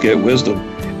this week's Get Wisdom.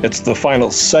 It's the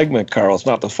final segment, Carl. It's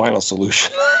not the final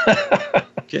solution.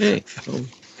 Okay.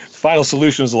 Final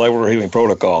solution is the Light Worker Healing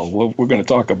Protocol. We're going to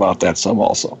talk about that some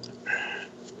also.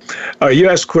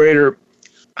 U.S. Creator,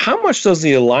 how much does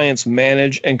the Alliance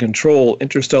manage and control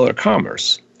interstellar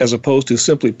commerce, as opposed to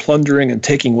simply plundering and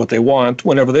taking what they want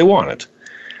whenever they want it?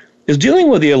 Is dealing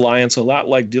with the Alliance a lot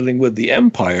like dealing with the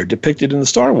Empire depicted in the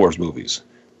Star Wars movies,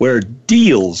 where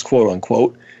deals,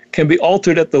 quote-unquote, can be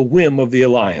altered at the whim of the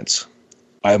Alliance?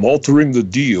 I am altering the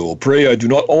deal. Pray I do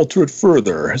not alter it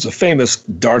further, is a famous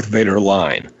Darth Vader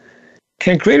line.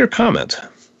 Can Creator comment?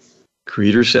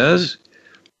 Creator says,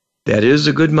 that is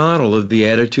a good model of the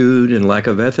attitude and lack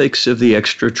of ethics of the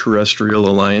Extraterrestrial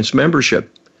Alliance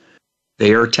membership.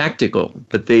 They are tactical,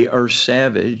 but they are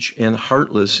savage and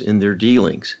heartless in their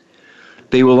dealings.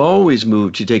 They will always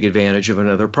move to take advantage of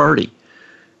another party.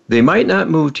 They might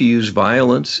not move to use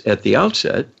violence at the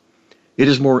outset. It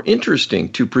is more interesting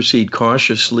to proceed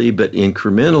cautiously but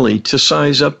incrementally to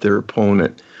size up their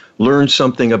opponent, learn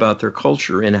something about their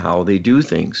culture and how they do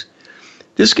things.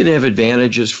 This can have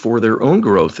advantages for their own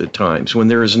growth at times when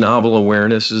there is novel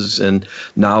awarenesses and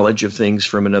knowledge of things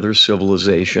from another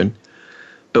civilization.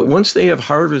 But once they have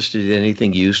harvested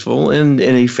anything useful and,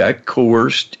 in effect,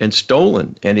 coerced and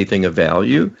stolen anything of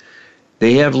value,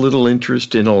 they have little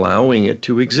interest in allowing it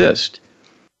to exist.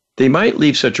 They might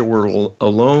leave such a world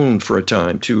alone for a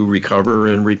time to recover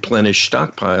and replenish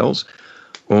stockpiles,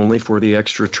 only for the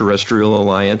Extraterrestrial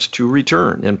Alliance to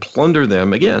return and plunder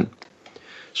them again.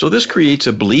 So this creates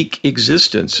a bleak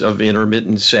existence of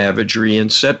intermittent savagery and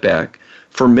setback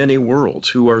for many worlds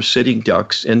who are sitting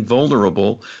ducks and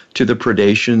vulnerable to the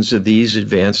predations of these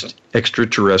advanced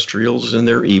extraterrestrials and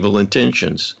their evil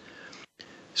intentions.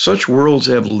 Such worlds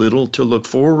have little to look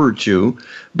forward to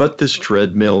but this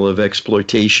treadmill of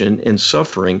exploitation and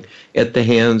suffering at the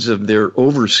hands of their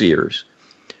overseers.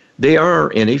 They are,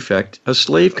 in effect, a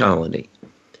slave colony.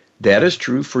 That is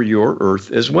true for your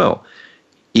Earth as well,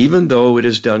 even though it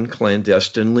is done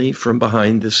clandestinely from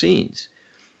behind the scenes.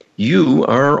 You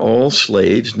are all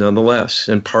slaves nonetheless,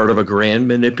 and part of a grand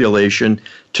manipulation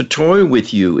to toy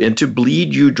with you and to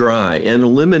bleed you dry and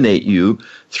eliminate you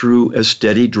through a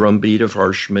steady drumbeat of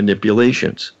harsh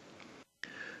manipulations.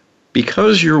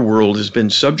 Because your world has been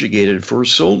subjugated for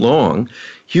so long,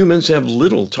 humans have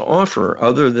little to offer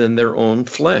other than their own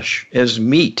flesh as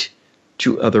meat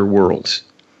to other worlds.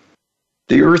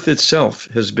 The Earth itself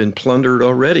has been plundered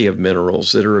already of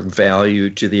minerals that are of value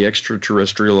to the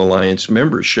Extraterrestrial Alliance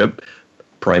membership,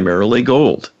 primarily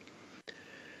gold.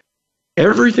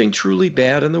 Everything truly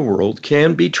bad in the world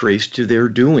can be traced to their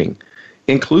doing,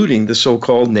 including the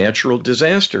so-called natural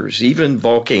disasters, even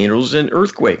volcanoes and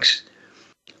earthquakes.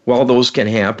 While those can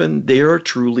happen, they are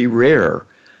truly rare,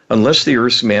 unless the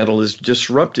Earth's mantle is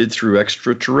disrupted through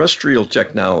extraterrestrial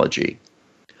technology.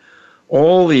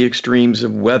 All the extremes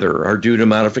of weather are due to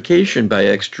modification by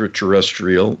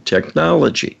extraterrestrial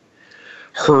technology.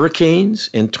 Hurricanes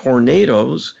and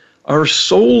tornadoes are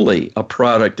solely a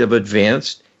product of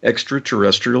advanced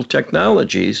extraterrestrial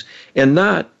technologies and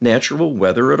not natural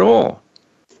weather at all.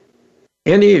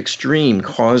 Any extreme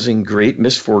causing great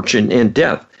misfortune and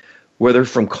death, whether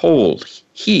from cold,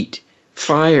 heat,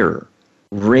 fire,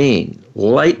 rain,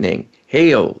 lightning,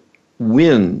 hail,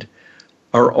 wind,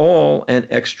 are all an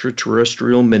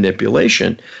extraterrestrial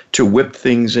manipulation to whip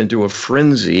things into a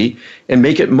frenzy and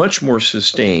make it much more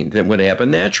sustained than would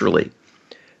happen naturally.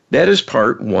 That is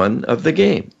part one of the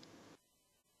game.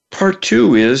 Part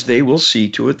two is they will see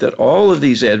to it that all of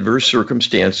these adverse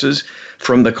circumstances,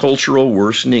 from the cultural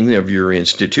worsening of your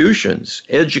institutions,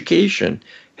 education,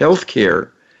 healthcare,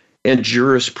 and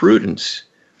jurisprudence,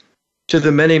 to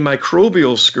the many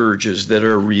microbial scourges that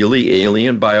are really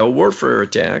alien biowarfare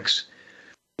attacks,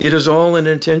 it is all an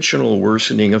intentional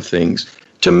worsening of things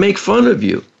to make fun of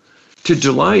you, to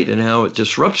delight in how it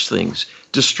disrupts things,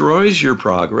 destroys your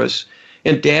progress,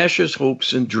 and dashes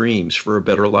hopes and dreams for a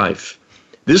better life.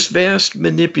 This vast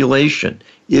manipulation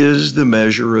is the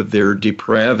measure of their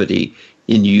depravity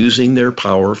in using their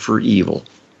power for evil.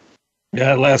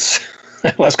 Yeah, last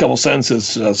couple sentences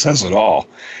says it all.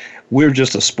 We're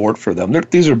just a sport for them.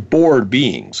 These are bored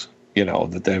beings,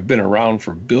 that they've been around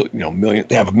for million.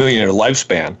 They have a millionaire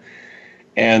lifespan,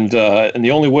 and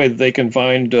the only way that they can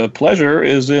find pleasure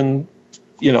is in,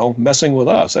 messing with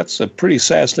us. That's a pretty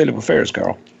sad state of affairs,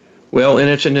 Carl. Well, and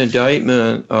it's an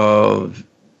indictment of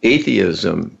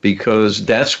atheism because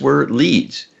that's where it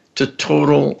leads to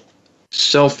total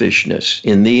selfishness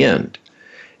in the end.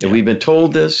 And we've been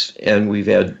told this, and we've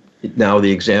had now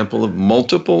the example of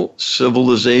multiple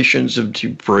civilizations of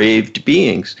depraved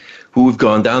beings who have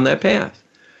gone down that path,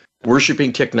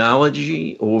 worshiping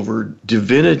technology over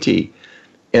divinity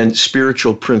and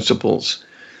spiritual principles,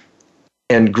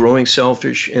 and growing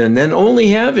selfish, and then only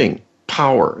having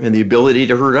power and the ability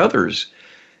to hurt others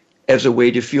as a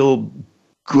way to feel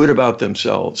good about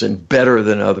themselves and better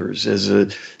than others, as a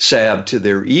salve to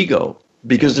their ego,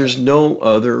 because there's no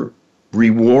other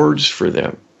rewards for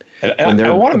them. And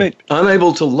they're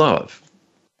unable to love.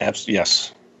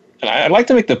 Yes. And I'd like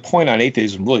to make the point on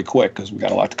atheism really quick, because we've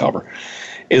got a lot to cover,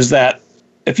 is that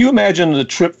if you imagine the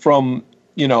trip from,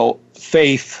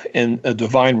 faith in a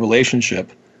divine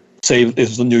relationship, say,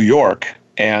 is New York,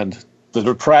 and the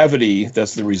depravity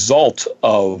that's the result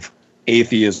of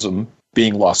atheism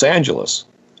being Los Angeles,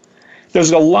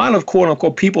 there's a lot of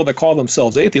quote-unquote people that call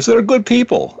themselves atheists that are good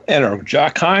people and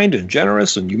are kind and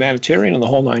generous and humanitarian and the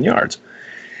whole nine yards.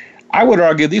 I would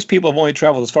argue these people have only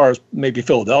traveled as far as maybe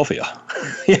Philadelphia.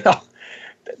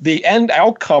 The end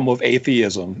outcome of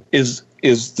atheism is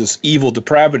this evil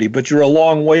depravity, but you're a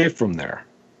long way from there.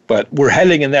 But we're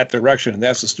heading in that direction, and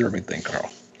that's the disturbing thing, Carl.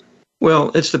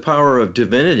 Well, it's the power of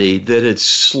divinity that it's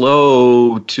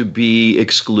slow to be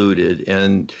excluded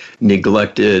and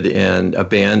neglected and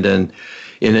abandoned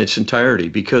in its entirety,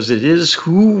 because it is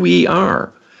who we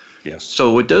are. Yes.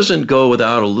 So it doesn't go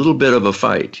without a little bit of a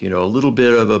fight, a little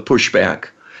bit of a pushback,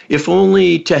 if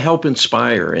only to help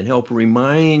inspire and help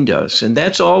remind us. And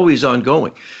that's always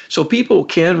ongoing. So people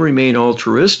can remain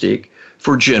altruistic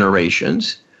for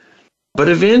generations, but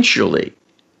eventually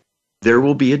there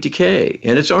will be a decay.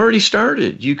 And it's already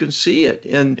started. You can see it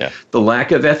in the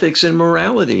lack of ethics and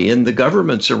morality in the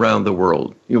governments around the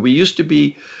world. We used to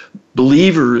be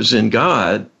believers in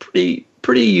God pretty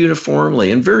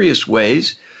uniformly in various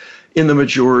ways in the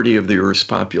majority of the Earth's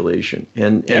population.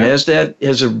 And as that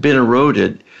has been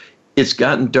eroded, it's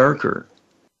gotten darker.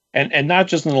 And not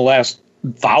just in the last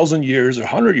 1,000 years or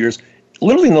 100 years,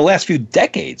 literally in the last few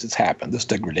decades it's happened, this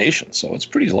degradation. So it's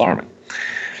pretty alarming.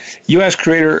 You ask,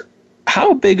 Creator,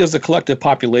 how big is the collective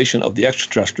population of the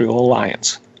extraterrestrial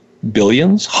alliance?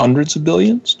 Billions? Hundreds of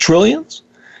billions? Trillions?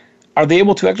 Are they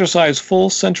able to exercise full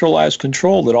centralized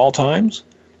control at all times?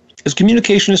 Is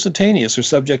communication instantaneous or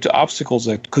subject to obstacles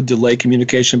that could delay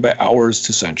communication by hours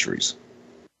to centuries?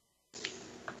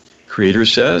 Creator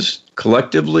says,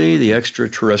 collectively, the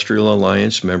extraterrestrial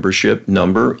alliance membership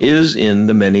number is in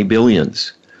the many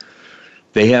billions.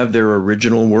 They have their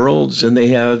original worlds, and they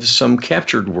have some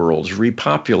captured worlds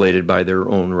repopulated by their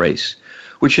own race,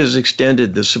 which has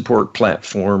extended the support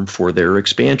platform for their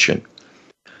expansion.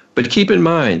 But keep in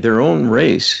mind, their own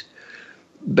race,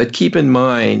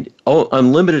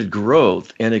 unlimited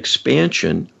growth and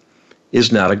expansion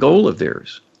is not a goal of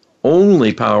theirs.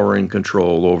 Only power and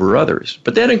control over others.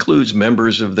 But that includes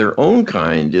members of their own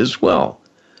kind as well.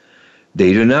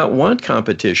 They do not want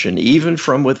competition, even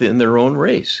from within their own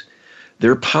race.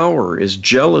 Their power is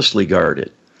jealously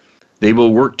guarded. They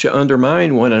will work to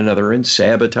undermine one another and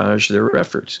sabotage their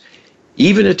efforts.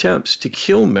 Even attempts to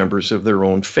kill members of their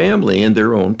own family and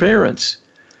their own parents.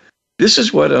 This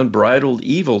is what unbridled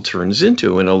evil turns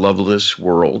into in a loveless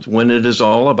world, when it is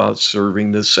all about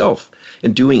serving the self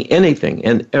and doing anything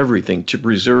and everything to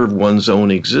preserve one's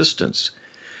own existence.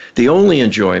 The only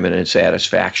enjoyment and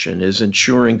satisfaction is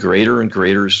ensuring greater and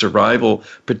greater survival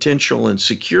potential and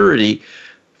security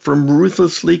from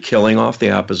ruthlessly killing off the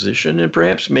opposition and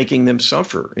perhaps making them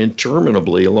suffer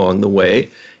interminably along the way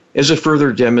as a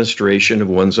further demonstration of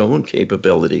one's own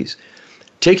capabilities.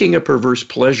 Taking a perverse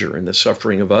pleasure in the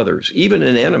suffering of others, even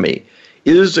an enemy,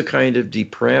 is a kind of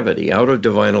depravity out of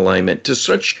divine alignment to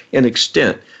such an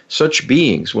extent such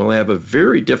beings will have a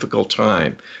very difficult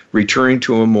time returning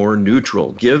to a more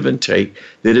neutral give and take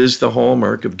that is the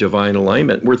hallmark of divine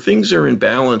alignment, where things are in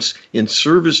balance in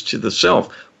service to the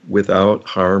self without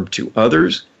harm to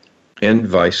others, and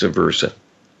vice versa.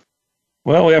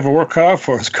 Well, we have a work cut out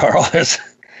for us, Carl,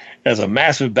 as a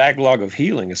massive backlog of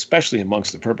healing, especially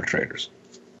amongst the perpetrators.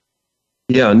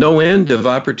 Yeah, no end of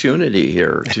opportunity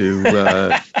here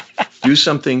to do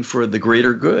something for the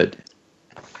greater good.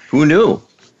 Who knew?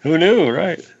 Who knew,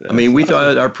 right? I mean, we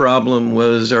thought our problem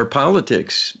was our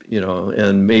politics,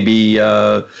 and maybe,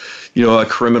 a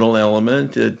criminal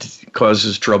element that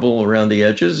causes trouble around the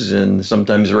edges and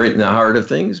sometimes right in the heart of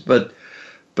things. But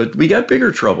we got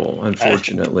bigger trouble,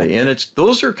 unfortunately. And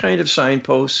those are kind of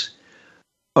signposts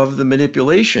of the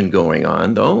manipulation going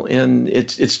on, though. And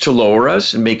it's to lower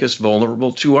us and make us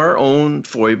vulnerable to our own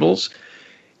foibles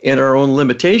and our own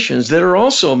limitations that are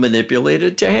also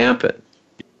manipulated to happen.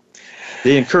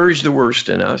 They encourage the worst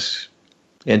in us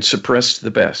and suppress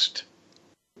the best.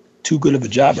 Too good of a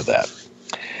job of that.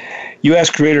 You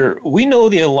ask, Creator, we know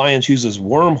the Alliance uses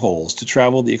wormholes to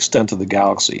travel the extent of the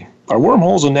galaxy. Are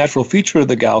wormholes a natural feature of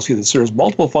the galaxy that serves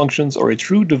multiple functions, or a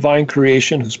true divine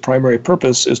creation whose primary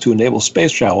purpose is to enable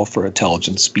space travel for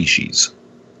intelligent species?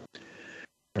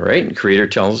 All right, and Creator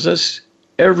tells us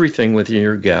everything within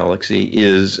your galaxy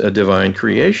is a divine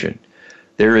creation.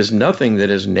 There is nothing that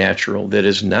is natural that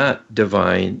is not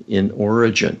divine in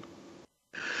origin.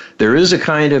 There is a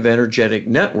kind of energetic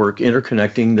network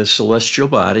interconnecting the celestial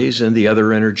bodies and the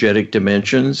other energetic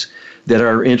dimensions that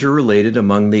are interrelated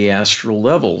among the astral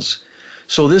levels.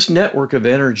 So this network of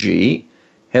energy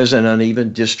has an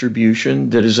uneven distribution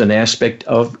that is an aspect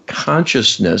of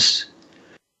consciousness,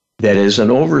 that is an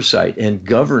oversight and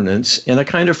governance and a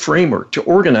kind of framework to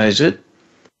organize it,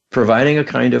 providing a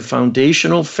kind of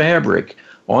foundational fabric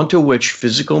onto which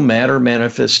physical matter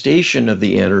manifestation of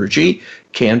the energy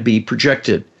can be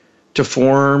projected to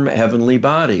form heavenly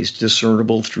bodies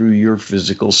discernible through your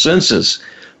physical senses,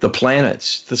 the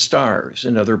planets, the stars,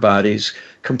 and other bodies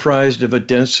comprised of a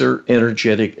denser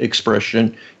energetic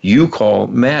expression you call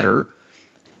matter,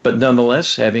 but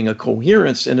nonetheless having a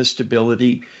coherence and a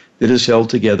stability that is held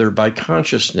together by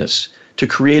consciousness to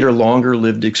create a longer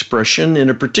lived expression in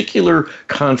a particular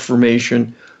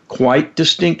conformation quite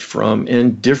distinct from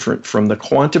and different from the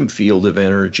quantum field of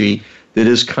energy that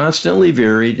is constantly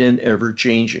varied and ever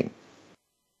changing.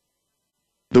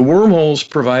 The wormholes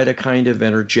provide a kind of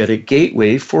energetic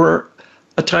gateway for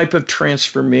a type of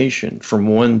transformation from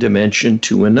one dimension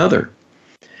to another.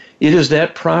 It is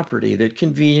that property that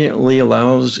conveniently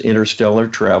allows interstellar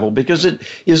travel because it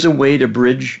is a way to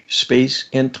bridge space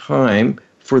and time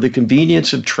for the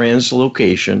convenience of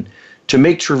translocation to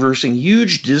make traversing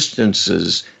huge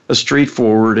distances a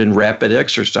straightforward and rapid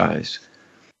exercise.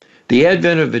 The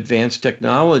advent of advanced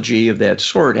technology of that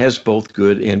sort has both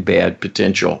good and bad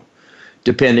potential,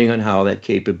 depending on how that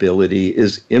capability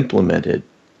is implemented.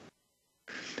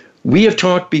 We have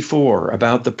talked before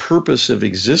about the purpose of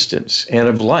existence and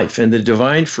of life and the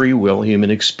divine free will human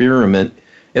experiment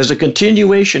as a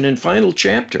continuation and final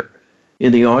chapter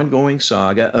in the ongoing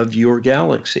saga of your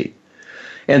galaxy.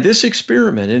 And this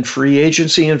experiment in free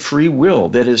agency and free will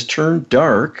that has turned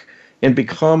dark and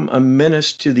become a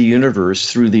menace to the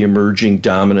universe through the emerging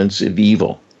dominance of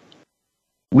evil.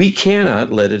 We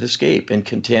cannot let it escape and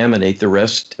contaminate the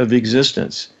rest of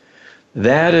existence.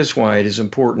 That is why it is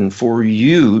important for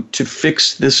you to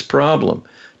fix this problem,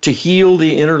 to heal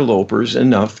the interlopers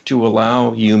enough to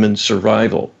allow human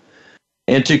survival,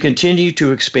 and to continue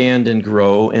to expand and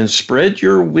grow and spread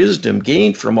your wisdom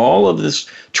gained from all of this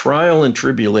trial and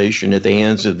tribulation at the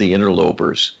hands of the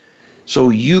interlopers, so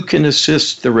you can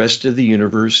assist the rest of the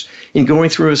universe in going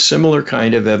through a similar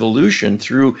kind of evolution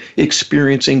through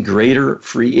experiencing greater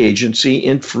free agency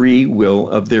and free will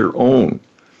of their own.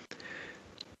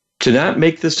 To not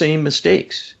make the same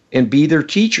mistakes and be their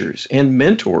teachers and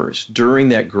mentors during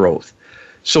that growth,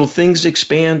 so things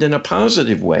expand in a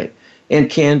positive way and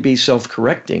can be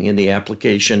self-correcting in the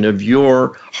application of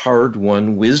your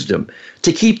hard-won wisdom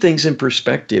to keep things in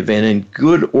perspective and in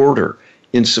good order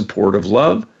in support of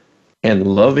love and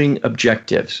loving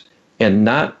objectives, and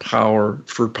not power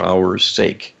for power's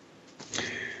sake.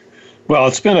 Well,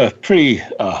 it's been a pretty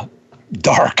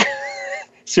dark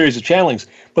series of channelings,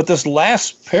 but this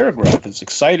last paragraph is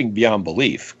exciting beyond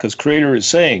belief, because Creator is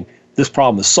saying this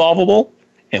problem is solvable,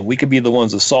 and we can be the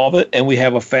ones to solve it, and we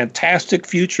have a fantastic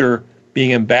future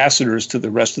being ambassadors to the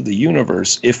rest of the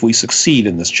universe if we succeed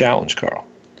in this challenge, Carl.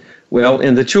 Well,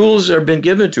 and the tools have been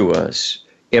given to us.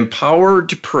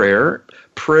 Empowered prayer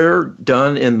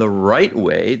done in the right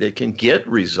way that can get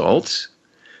results,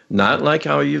 not like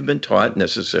how you've been taught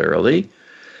necessarily,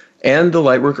 and the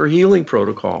Lightworker Healing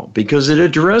Protocol, because it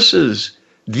addresses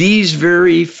these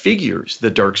very figures, the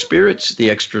dark spirits,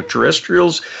 the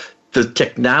extraterrestrials, the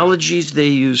technologies they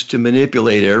use to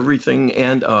manipulate everything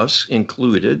and us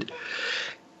included.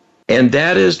 And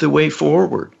that is the way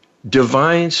forward.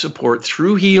 Divine support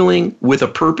through healing with a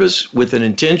purpose, with an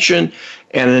intention,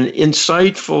 and an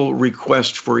insightful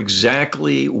request for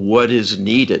exactly what is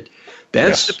needed.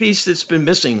 That's the piece that's been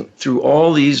missing through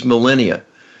all these millennia.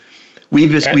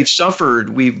 We've suffered.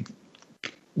 We've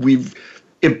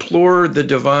implored the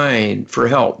divine for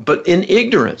help, but in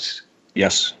ignorance.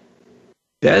 Yes.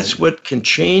 That's what can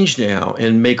change now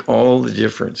and make all the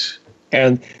difference.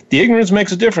 And the ignorance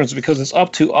makes a difference because it's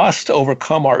up to us to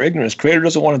overcome our ignorance. Creator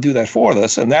doesn't want to do that for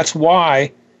us, and that's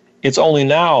why it's only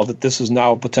now that this is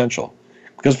now potential.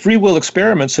 Because free will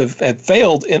experiments have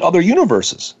failed in other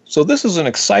universes. So this is an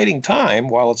exciting time,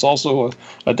 while it's also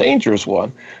a dangerous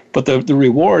one. But the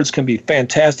rewards can be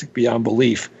fantastic beyond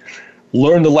belief.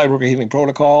 Learn the Lightworker Healing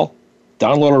Protocol.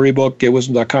 Download our ebook,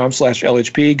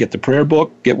 getwisdom.com/LHP. Get the prayer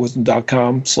book,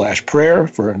 getwisdom.com/prayer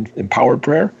for an empowered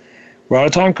prayer. We're out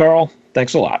of time, Carl.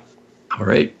 Thanks a lot. All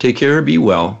right. Take care. Be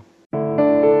well.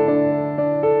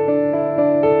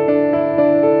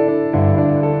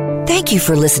 Thank you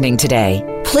for listening today.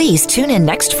 Please tune in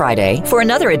next Friday for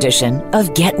another edition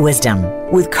of Get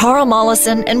Wisdom with Carl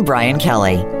Mollison and Brian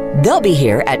Kelly. They'll be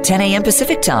here at 10 a.m.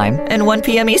 Pacific Time and 1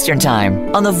 p.m. Eastern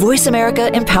Time on the Voice America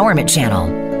Empowerment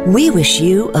Channel. We wish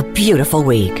you a beautiful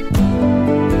week.